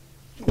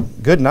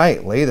good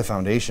night, lay the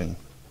foundation,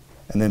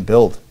 and then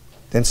build.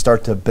 Then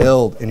start to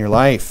build in your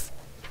life.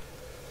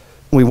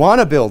 We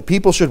want to build.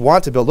 People should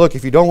want to build. Look,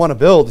 if you don't want to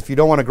build, if you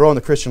don't want to grow in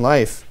the Christian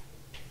life,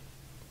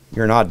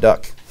 you're an odd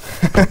duck.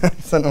 I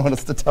don't know what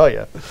else to tell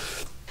you.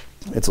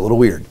 It's a little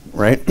weird,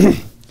 right?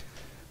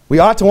 We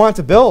ought to want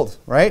to build,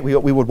 right? We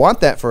would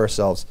want that for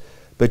ourselves.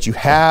 But you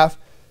have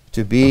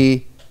to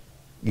be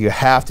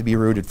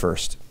rooted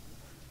first.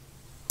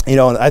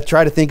 I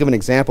try to think of an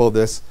example of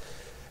this,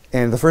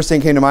 and the first thing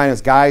that came to mind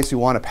is guys who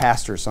want to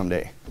pastor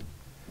someday.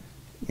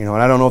 And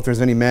I don't know if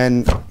there's any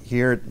men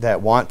here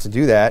that want to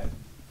do that.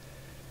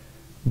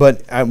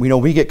 But I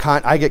get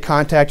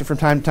contacted from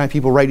time to time.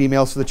 People write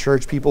emails to the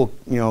church. People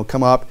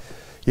come up,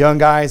 young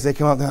guys. They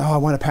come up. I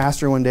want to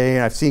pastor one day.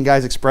 And I've seen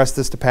guys express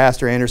this to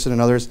Pastor Anderson and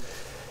others.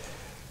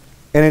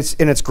 And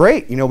it's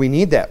great. We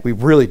need that. We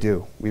really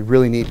do. We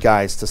really need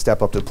guys to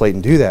step up to the plate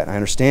and do that. I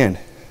understand.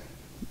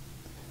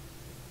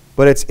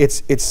 But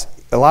it's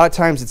a lot of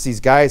times it's these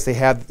guys.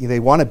 They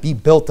want to be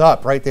built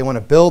up, right? They want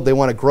to build. They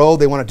want to grow.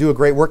 They want to do a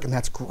great work, and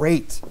that's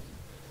great.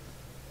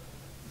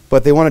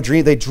 But they want to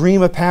dream. They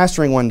dream of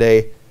pastoring one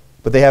day,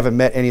 but they haven't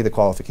met any of the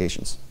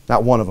qualifications.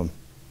 Not one of them.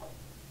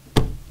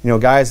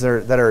 Guys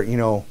that are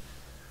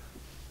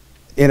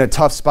in a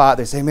tough spot.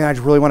 They say, "Man, I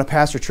just really want to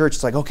pastor church."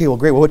 It's like, okay, well,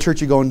 great. Well, what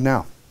church are you going to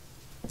now?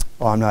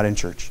 Oh, I'm not in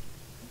church.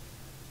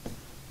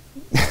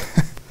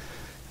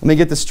 Let me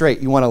get this straight.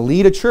 You want to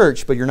lead a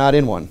church, but you're not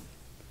in one.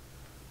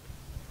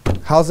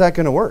 How's that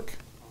going to work?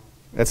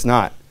 It's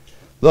not.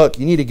 Look,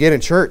 you need to get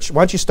in church.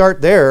 Why don't you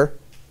start there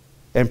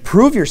and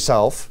prove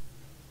yourself?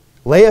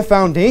 Lay a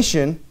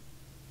foundation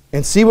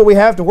and see what we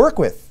have to work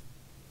with.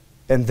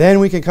 And then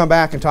we can come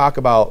back and talk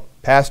about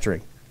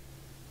pastoring.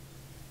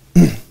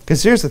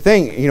 Because here's the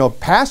thing, you know,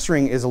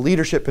 pastoring is a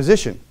leadership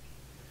position.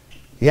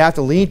 You have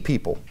to lead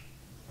people,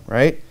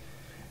 right?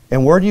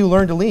 And where do you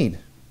learn to lead?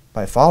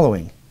 By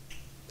following.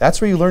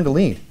 That's where you learn to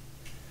lead.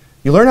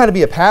 You learn how to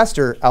be a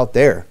pastor out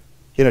there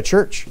in a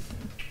church.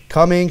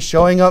 Coming,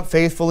 showing up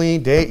faithfully,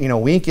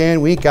 week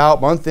in, week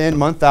out, month in,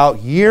 month out,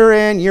 year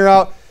in, year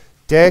out,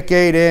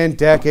 decade in,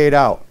 decade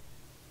out.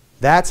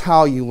 That's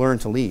how you learn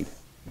to lead.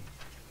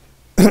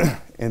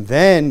 And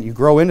then you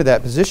grow into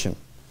that position.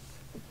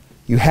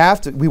 You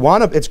have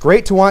to, it's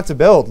great to want to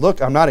build.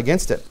 Look, I'm not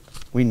against it.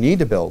 We need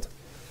to build.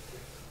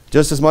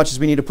 Just as much as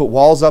we need to put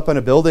walls up on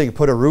a building,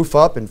 put a roof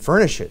up and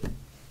furnish it.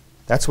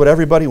 That's what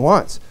everybody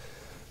wants.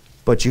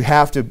 But you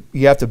have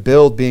to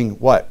build being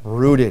what?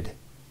 Rooted.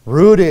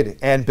 Rooted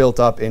and built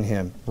up in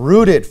him.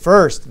 Rooted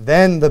first,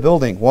 then the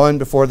building, one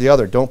before the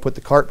other. Don't put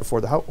the cart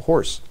before the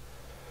horse.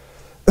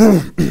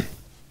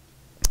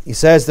 He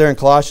says there in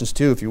Colossians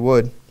 2, if you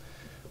would,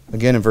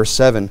 again in verse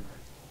 7,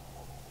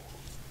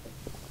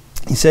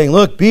 he's saying,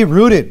 look, be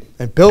rooted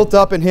and built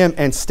up in him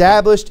and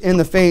established in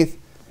the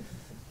faith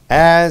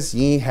as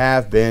ye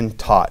have been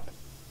taught.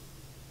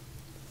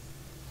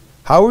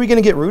 How are we going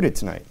to get rooted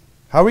tonight?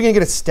 How are we going to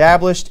get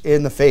established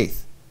in the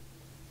faith?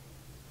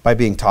 By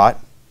being taught,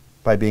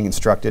 by being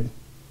instructed.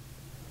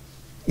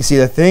 You see,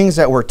 the things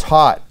that we're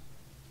taught,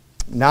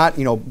 not,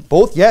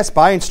 both, yes,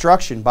 by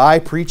instruction, by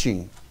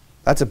preaching.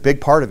 That's a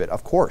big part of it,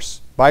 of course.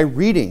 By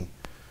reading.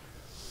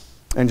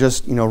 And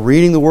just,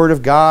 reading the Word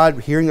of God,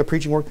 hearing the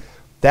preaching word.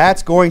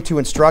 That's going to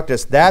instruct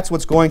us. That's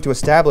what's going to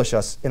establish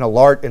us in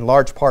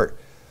large part.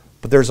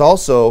 But there's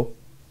also,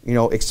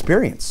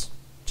 experience.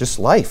 Just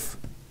life.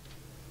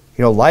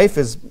 Life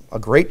is a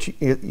great,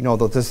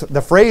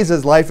 the phrase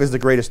is life is the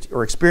greatest,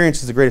 or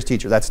experience is the greatest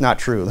teacher. That's not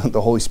true. The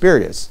Holy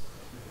Spirit is.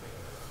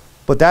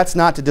 But that's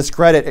not to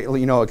discredit,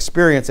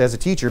 experience as a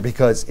teacher,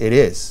 because it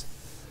is.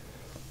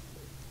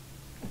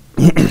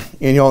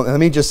 Let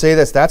me just say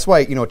this. That's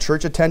why,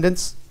 church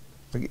attendance,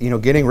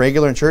 getting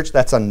regular in church,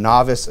 that's a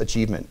novice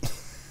achievement.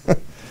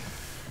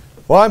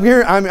 Well, I'm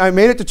here. I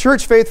made it to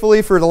church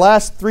faithfully for the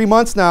last 3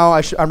 months now.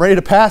 I'm ready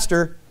to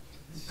pastor.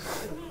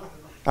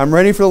 I'm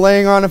ready for the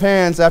laying on of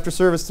hands after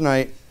service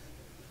tonight.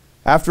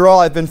 After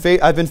all, I've been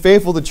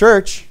faithful to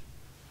church.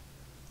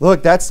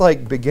 Look, that's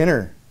like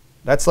beginner.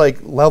 That's like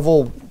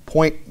level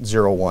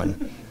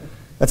 0.01.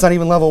 That's not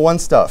even level 1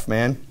 stuff,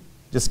 man.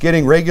 Just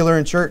getting regular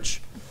in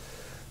church.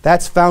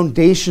 That's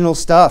foundational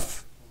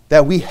stuff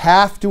that we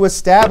have to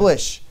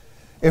establish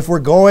if we're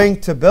going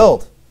to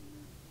build.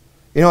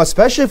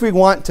 Especially if we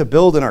want to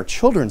build in our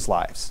children's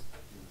lives.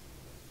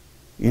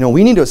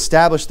 We need to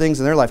establish things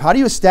in their life. How do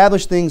you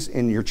establish things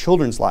in your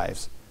children's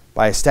lives?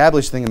 By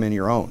establishing them in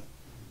your own.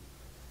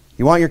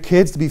 You want your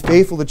kids to be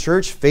faithful to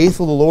church,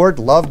 faithful to the Lord,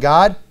 love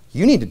God?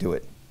 You need to do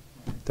it.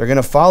 They're going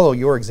to follow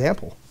your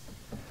example.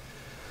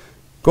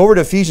 Go over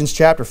to Ephesians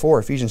chapter 4.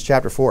 Ephesians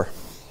chapter 4.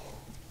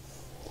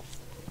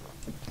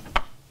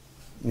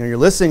 You're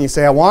listening, you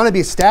say, I want to be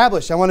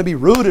established. I want to be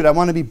rooted. I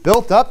want to be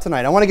built up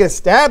tonight. I want to get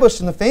established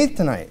in the faith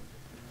tonight.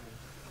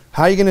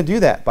 How are you going to do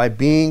that? By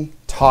being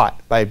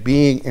taught, by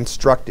being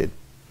instructed.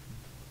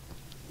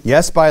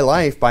 Yes, by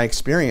life, by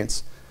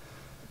experience,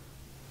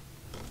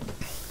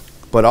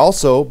 but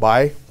also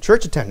by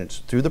church attendance,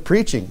 through the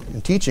preaching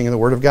and teaching of the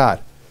Word of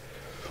God.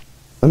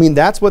 I mean,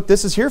 that's what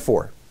this is here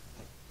for.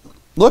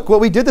 Look,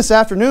 what we did this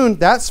afternoon,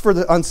 that's for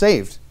the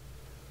unsaved.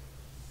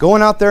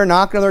 Going out there,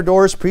 knocking on their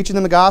doors, preaching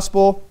them the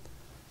gospel,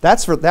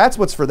 that's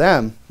what's for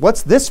them.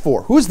 What's this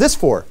for? Who's this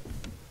for?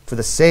 For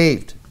the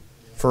saved.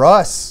 For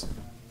us.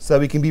 So that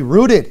we can be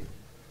rooted.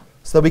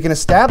 So that we can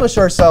establish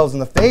ourselves in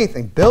the faith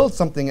and build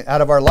something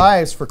out of our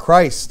lives for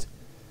Christ.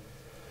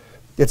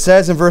 It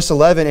says in verse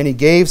 11, and he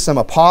gave some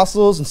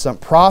apostles and some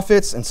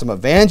prophets and some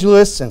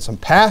evangelists and some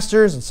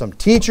pastors and some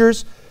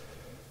teachers.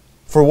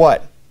 For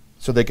what?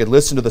 So they could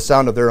listen to the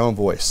sound of their own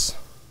voice.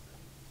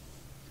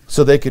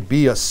 So they could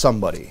be a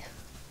somebody.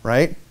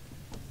 Right?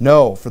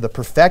 No, for the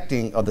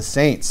perfecting of the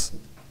saints.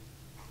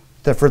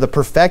 For the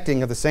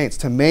perfecting of the saints.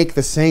 To make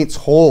the saints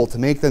whole. To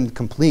make them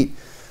complete.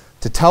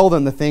 To tell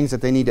them the things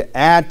that they need to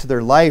add to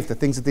their life, the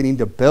things that they need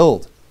to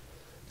build.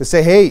 To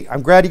say, hey,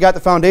 I'm glad you got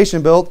the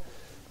foundation built.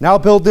 Now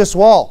build this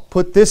wall.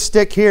 Put this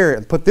stick here,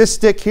 and put this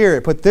stick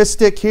here, put this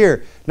stick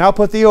here. Now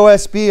put the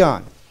OSB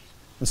on,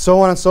 and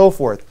so on and so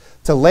forth.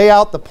 To lay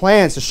out the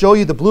plans, to show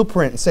you the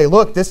blueprint, and say,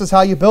 look, this is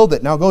how you build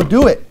it. Now go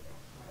do it.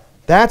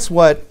 That's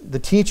what the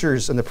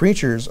teachers and the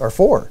preachers are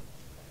for.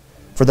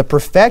 For the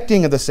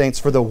perfecting of the saints,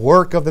 for the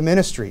work of the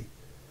ministry.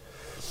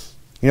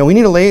 We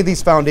need to lay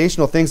these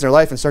foundational things in our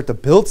life and start to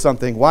build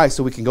something. Why?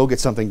 So we can go get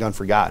something done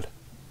for God.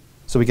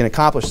 So we can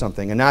accomplish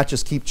something and not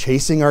just keep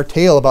chasing our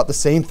tail about the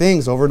same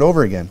things over and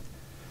over again.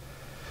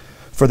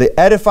 For the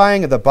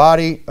edifying of the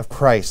body of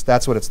Christ.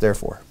 That's what it's there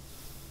for.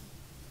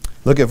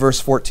 Look at verse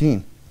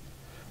 14.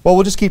 Well,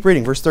 we'll just keep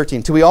reading. Verse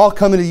 13. Till we all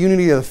come into the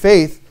unity of the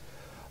faith,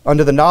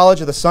 unto the knowledge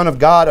of the Son of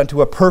God,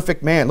 unto a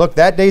perfect man. Look,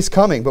 that day's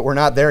coming, but we're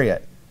not there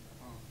yet.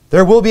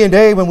 There will be a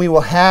day when we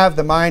will have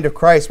the mind of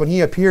Christ. When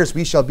he appears,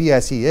 we shall be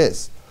as he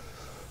is.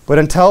 But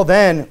until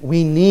then,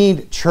 we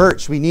need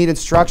church. We need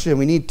instruction.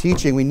 We need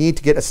teaching. We need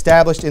to get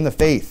established in the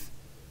faith.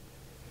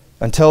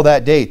 Until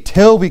that day,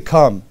 till we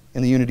come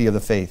in the unity of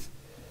the faith.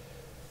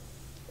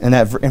 And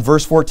that in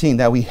verse 14,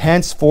 that we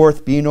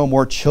henceforth be no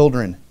more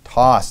children,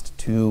 tossed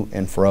to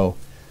and fro.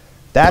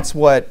 That's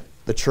what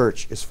the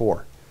church is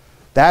for.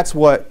 That's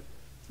what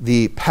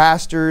the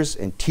pastors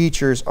and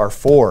teachers are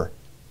for,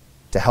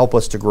 to help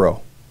us to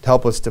grow, to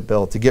help us to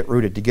build, to get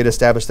rooted, to get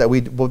established, that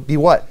we will be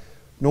what?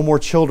 No more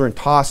children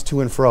tossed to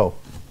and fro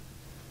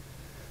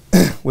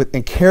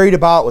and carried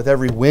about with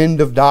every wind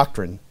of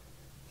doctrine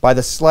by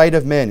the sleight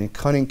of men and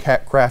cunning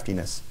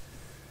craftiness.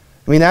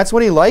 I mean, that's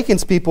what he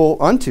likens people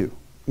unto.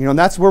 You know, and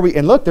that's where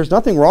and look, there's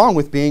nothing wrong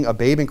with being a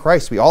babe in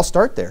Christ. We all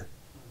start there.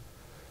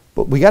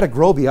 But we got to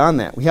grow beyond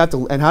that. We have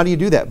to, and how do you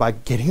do that? By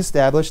getting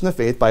established in the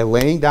faith, by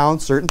laying down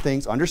certain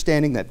things,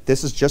 understanding that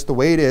this is just the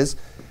way it is,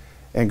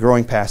 and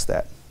growing past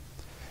that.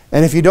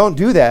 And if you don't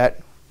do that,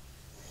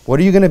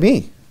 what are you going to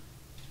be?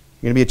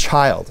 You're going to be a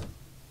child,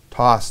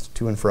 tossed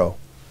to and fro.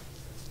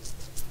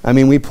 I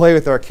mean, we play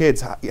with our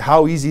kids.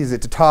 How easy is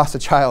it to toss a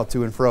child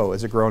to and fro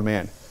as a grown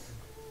man?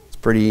 It's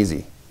pretty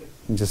easy.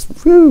 You just,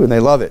 whew, and they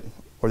love it.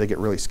 Or they get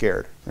really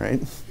scared, right?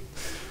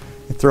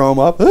 You throw them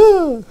up.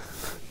 Ah!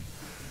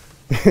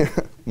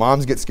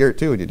 Moms get scared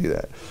too when you do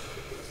that.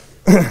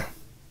 But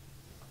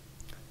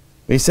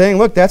he's saying,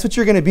 look, that's what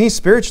you're going to be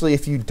spiritually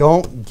if you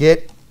don't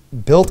get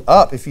built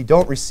up, if you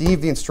don't receive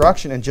the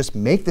instruction and just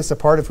make this a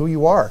part of who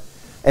you are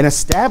and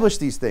establish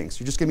these things.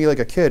 You're just going to be like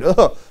a kid.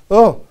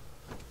 Oh.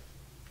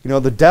 You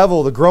know, the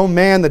devil, the grown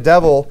man, the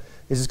devil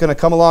is just going to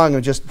come along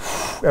and just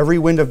every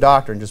wind of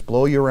doctrine just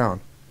blow you around.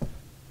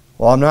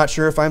 Well, I'm not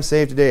sure if I'm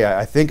saved today.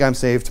 I think I'm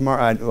saved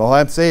tomorrow. Well,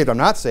 I'm saved. I'm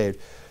not saved.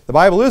 The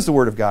Bible is the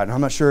Word of God, and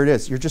I'm not sure it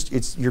is.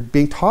 You're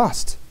being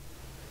tossed.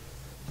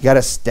 You got to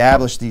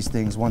establish these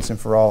things once and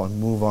for all and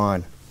move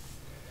on.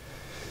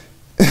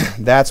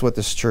 That's what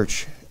this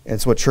church,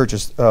 it's what church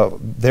is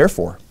there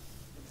for.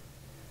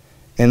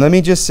 And let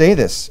me just say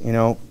this, you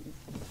know,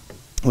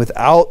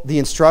 without the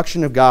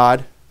instruction of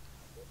God,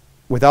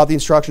 without the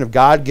instruction of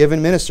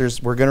God-given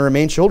ministers, we're going to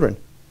remain children.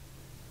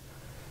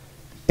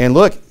 And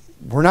look,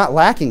 we're not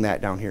lacking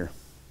that down here.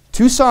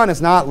 Tucson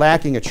is not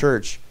lacking a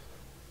church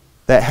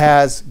that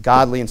has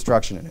godly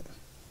instruction in it.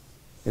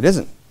 It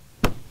isn't.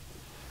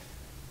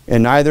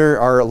 And neither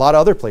are a lot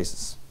of other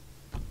places.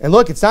 And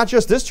look, it's not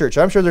just this church.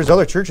 I'm sure there's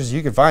other churches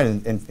you can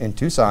find in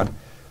Tucson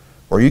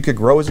where you could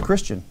grow as a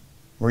Christian,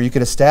 where you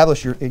could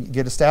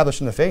get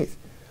established in the faith.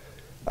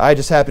 I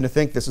just happen to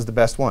think this is the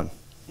best one.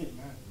 Amen.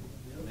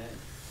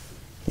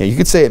 Yeah, you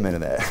could say amen to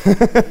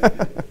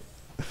that.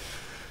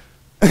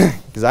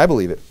 Because I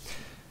believe it.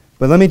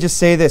 But let me just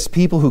say this.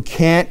 People who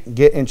can't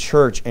get in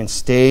church and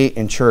stay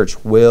in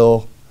church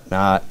will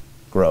not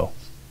grow.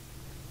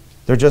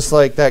 They're just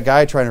like that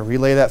guy trying to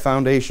relay that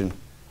foundation.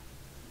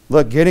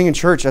 Look, getting in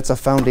church, that's a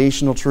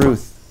foundational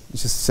truth.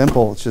 It's just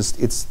simple.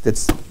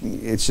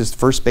 It's just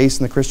first base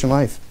in the Christian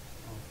life.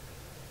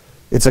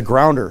 It's a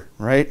grounder,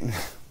 right?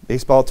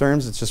 Baseball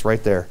terms, it's just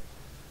right there.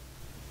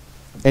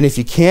 And if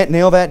you can't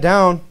nail that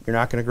down, you're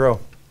not going to grow.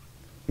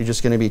 You're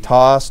just going to be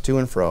tossed to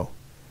and fro.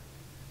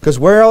 Because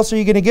where else are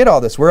you going to get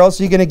all this? Where else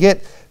are you going to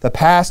get the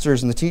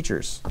pastors and the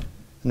teachers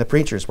and the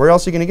preachers? Where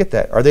else are you going to get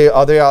that? Are they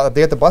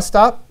at the bus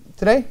stop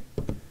today?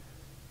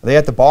 Are they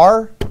at the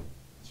bar?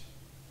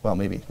 Well,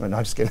 maybe. No,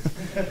 I'm just kidding.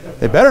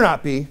 They better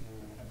not be.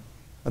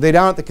 Are they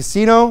down at the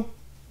casino?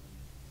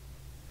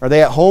 Are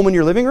they at home in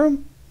your living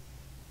room?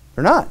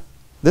 They're not.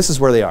 This is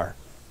where they are.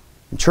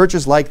 In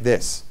churches like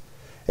this.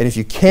 And if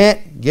you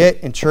can't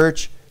get in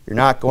church, you're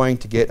not going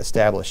to get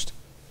established.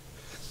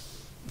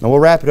 Now we'll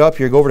wrap it up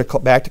here. Go over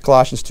back to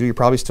Colossians 2. You're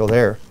probably still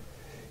there.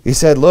 He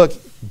said, look,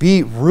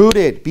 be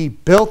rooted, be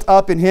built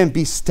up in him,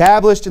 be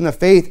established in the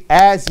faith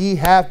as ye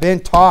have been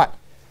taught,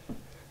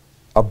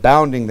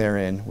 abounding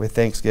therein with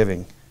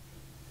thanksgiving.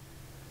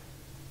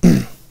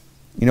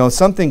 You know,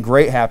 something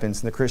great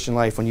happens in the Christian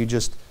life when you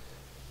just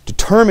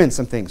determine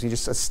some things. You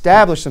just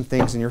establish some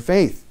things in your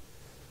faith.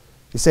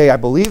 You say, I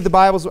believe the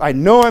Bible's, I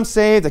know I'm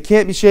saved, I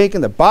can't be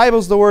shaken, the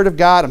Bible's the Word of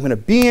God, I'm going to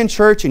be in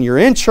church, and you're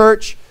in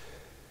church,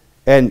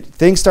 and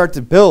things start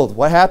to build.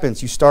 What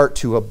happens? You start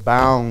to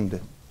abound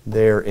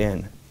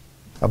therein.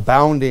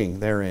 Abounding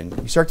therein.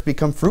 You start to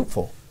become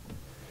fruitful.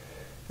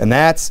 And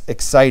that's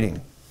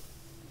exciting.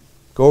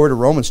 Go over to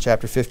Romans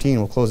chapter 15.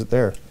 We'll close it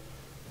there.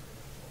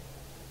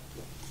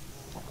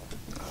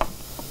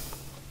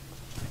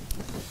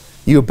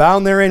 You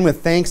abound therein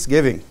with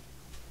thanksgiving.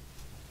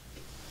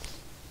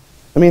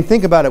 I mean,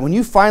 think about it. When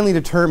you finally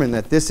determine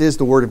that this is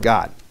the Word of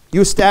God,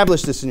 you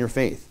establish this in your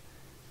faith.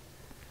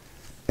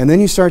 And then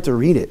you start to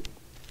read it,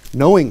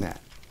 knowing that,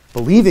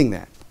 believing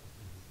that.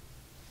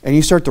 And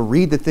you start to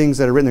read the things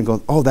that are written and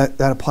go, oh, that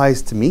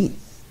applies to me.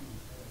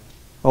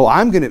 Oh,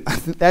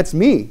 that's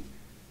me.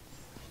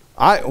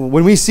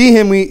 When we see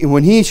him,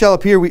 when he shall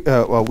appear,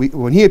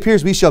 when he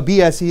appears, we shall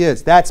be as he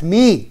is. That's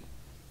me.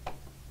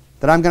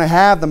 That I'm going to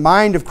have the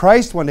mind of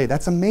Christ one day.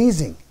 That's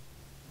amazing.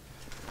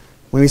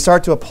 When we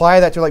start to apply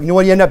that to life, you know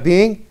what you end up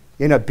being?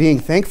 You end up being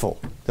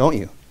thankful, don't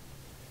you?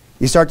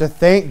 You start to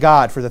thank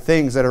God for the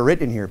things that are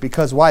written here.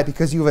 Because why?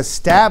 Because you've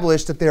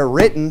established that they're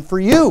written for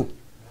you.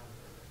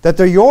 That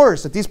they're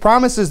yours. That these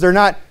promises, they're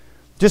not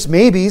just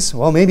maybes.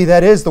 Well, maybe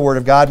that is the Word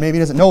of God. Maybe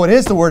it isn't. No, it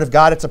is the Word of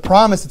God. It's a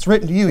promise. It's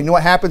written to you. You know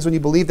what happens when you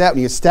believe that? When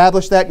you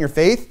establish that in your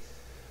faith?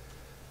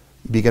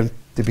 You begin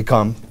to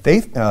become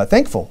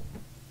thankful.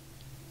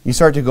 You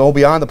start to go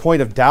beyond the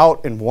point of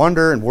doubt and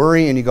wonder and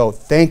worry, and you go,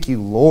 thank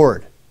you,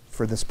 Lord,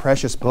 for this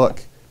precious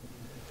book.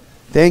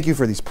 Thank you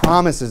for these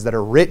promises that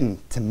are written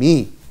to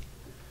me.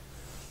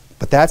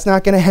 But that's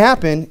not going to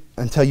happen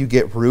until you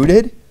get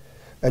rooted,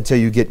 until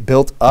you get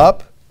built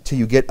up, until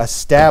you get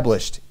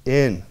established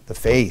in the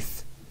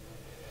faith.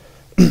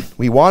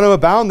 We want to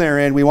abound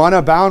therein. We want to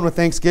abound with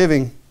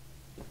thanksgiving.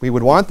 We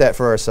would want that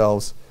for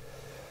ourselves.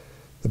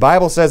 The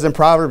Bible says in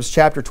Proverbs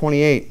chapter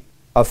 28,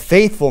 a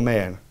faithful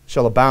man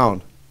shall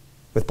abound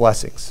with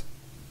blessings.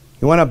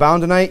 You want to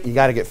abound tonight? You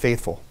got to get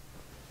faithful.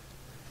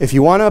 If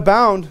you want to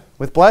abound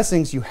with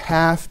blessings, you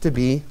have to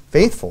be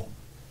faithful.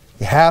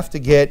 You have to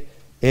get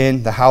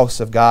in the house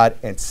of God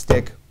and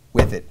stick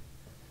with it.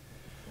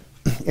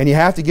 And you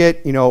have to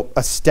get,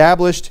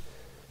 established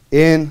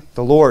in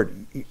the Lord.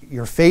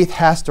 Your faith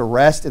has to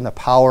rest in the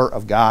power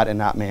of God and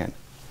not man.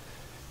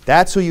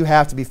 That's who you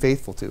have to be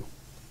faithful to.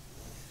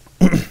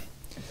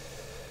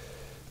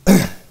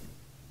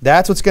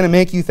 That's what's going to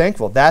make you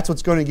thankful. That's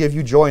what's going to give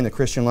you joy in the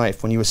Christian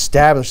life, when you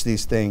establish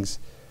these things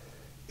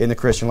in the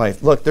Christian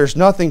life. Look, there's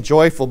nothing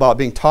joyful about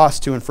being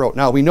tossed to and fro.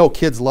 Now, we know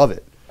kids love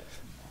it.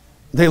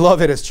 They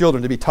love it as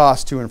children to be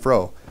tossed to and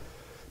fro.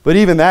 But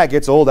even that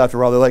gets old after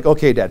a while. They're like,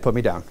 okay, Dad, put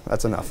me down.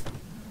 That's enough.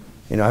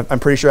 I'm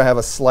pretty sure I have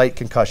a slight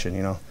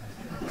concussion,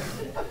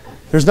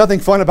 There's nothing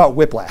fun about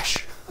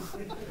whiplash,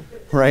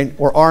 right?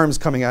 Or arms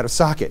coming out of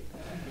socket.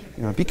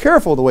 Be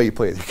careful the way you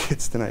play with your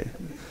kids tonight.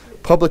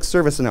 Public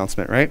service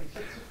announcement, right?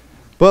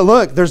 But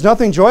look, there's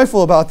nothing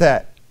joyful about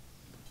that.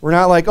 We're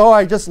not like, oh,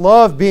 I just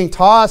love being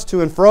tossed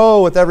to and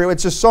fro with everyone.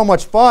 It's just so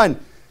much fun.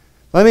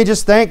 Let me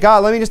just thank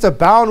God. Let me just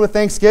abound with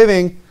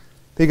thanksgiving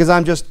because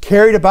I'm just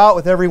carried about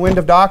with every wind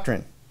of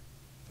doctrine.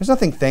 There's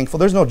nothing thankful.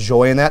 There's no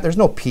joy in that. There's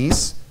no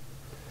peace.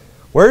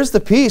 Where's the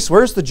peace?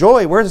 Where's the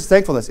joy? Where's the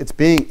thankfulness?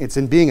 It's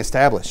in being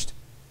established.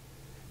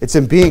 It's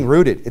in being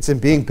rooted. It's in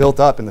being built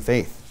up in the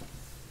faith.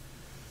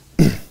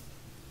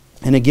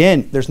 And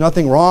again, there's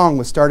nothing wrong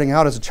with starting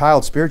out as a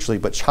child spiritually,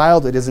 but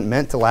it isn't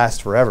meant to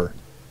last forever.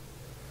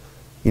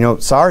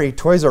 Sorry,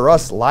 Toys R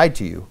Us lied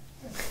to you.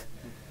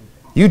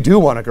 You do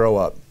want to grow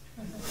up.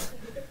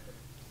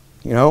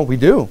 We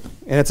do.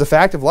 And it's a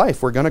fact of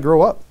life. We're going to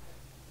grow up,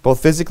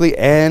 both physically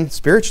and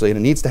spiritually, and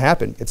it needs to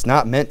happen. It's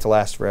not meant to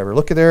last forever.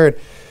 Look at there in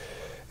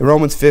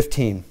Romans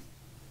 15.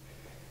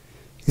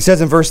 He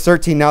says in verse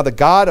 13, now the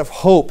God of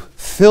hope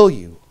fill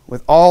you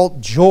with all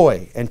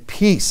joy and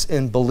peace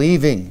in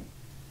believing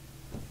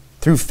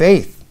through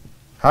faith.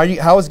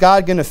 How is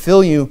God going to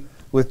fill you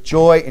with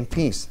joy and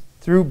peace?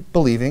 Through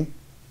believing,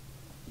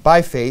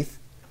 by faith,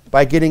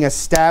 by getting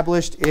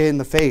established in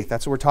the faith.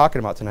 That's what we're talking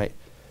about tonight.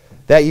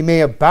 That you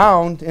may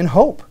abound in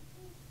hope.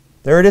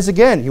 There it is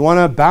again. You want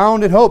to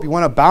abound in hope. You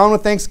want to abound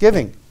with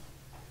thanksgiving.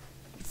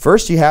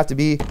 First, you have to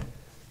be,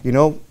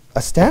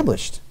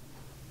 established.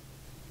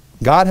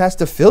 God has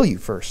to fill you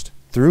first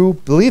through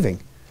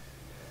believing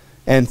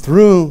and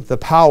through the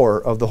power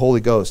of the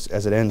Holy Ghost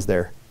as it ends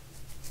there.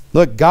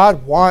 Look,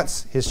 God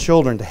wants His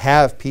children to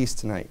have peace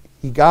tonight.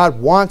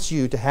 God wants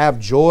you to have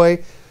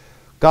joy.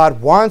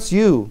 God wants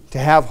you to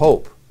have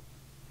hope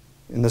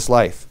in this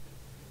life.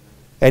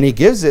 And He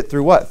gives it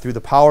through what? Through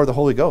the power of the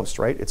Holy Ghost,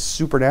 right? It's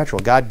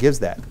supernatural. God gives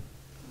that.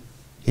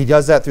 He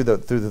does that through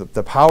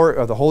the power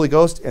of the Holy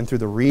Ghost and through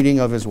the reading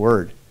of His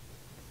Word.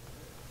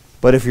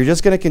 But if you're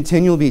just going to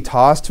continually be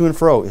tossed to and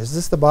fro, is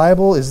this the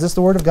Bible? Is this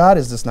the Word of God?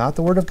 Is this not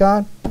the Word of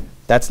God?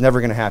 That's never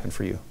going to happen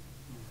for you.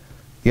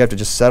 You have to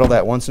just settle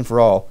that once and for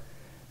all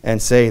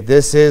and say,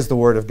 this is the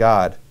Word of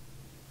God.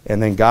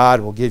 And then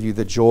God will give you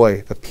the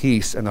joy, the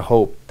peace, and the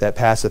hope that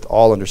passeth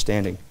all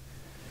understanding.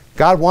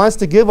 God wants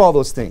to give all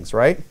those things,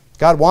 right?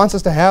 God wants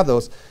us to have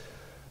those.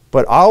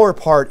 But our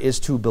part is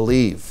to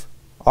believe.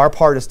 Our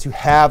part is to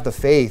have the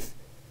faith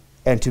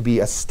and to be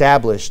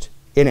established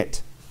in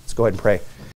it. Let's go ahead and pray.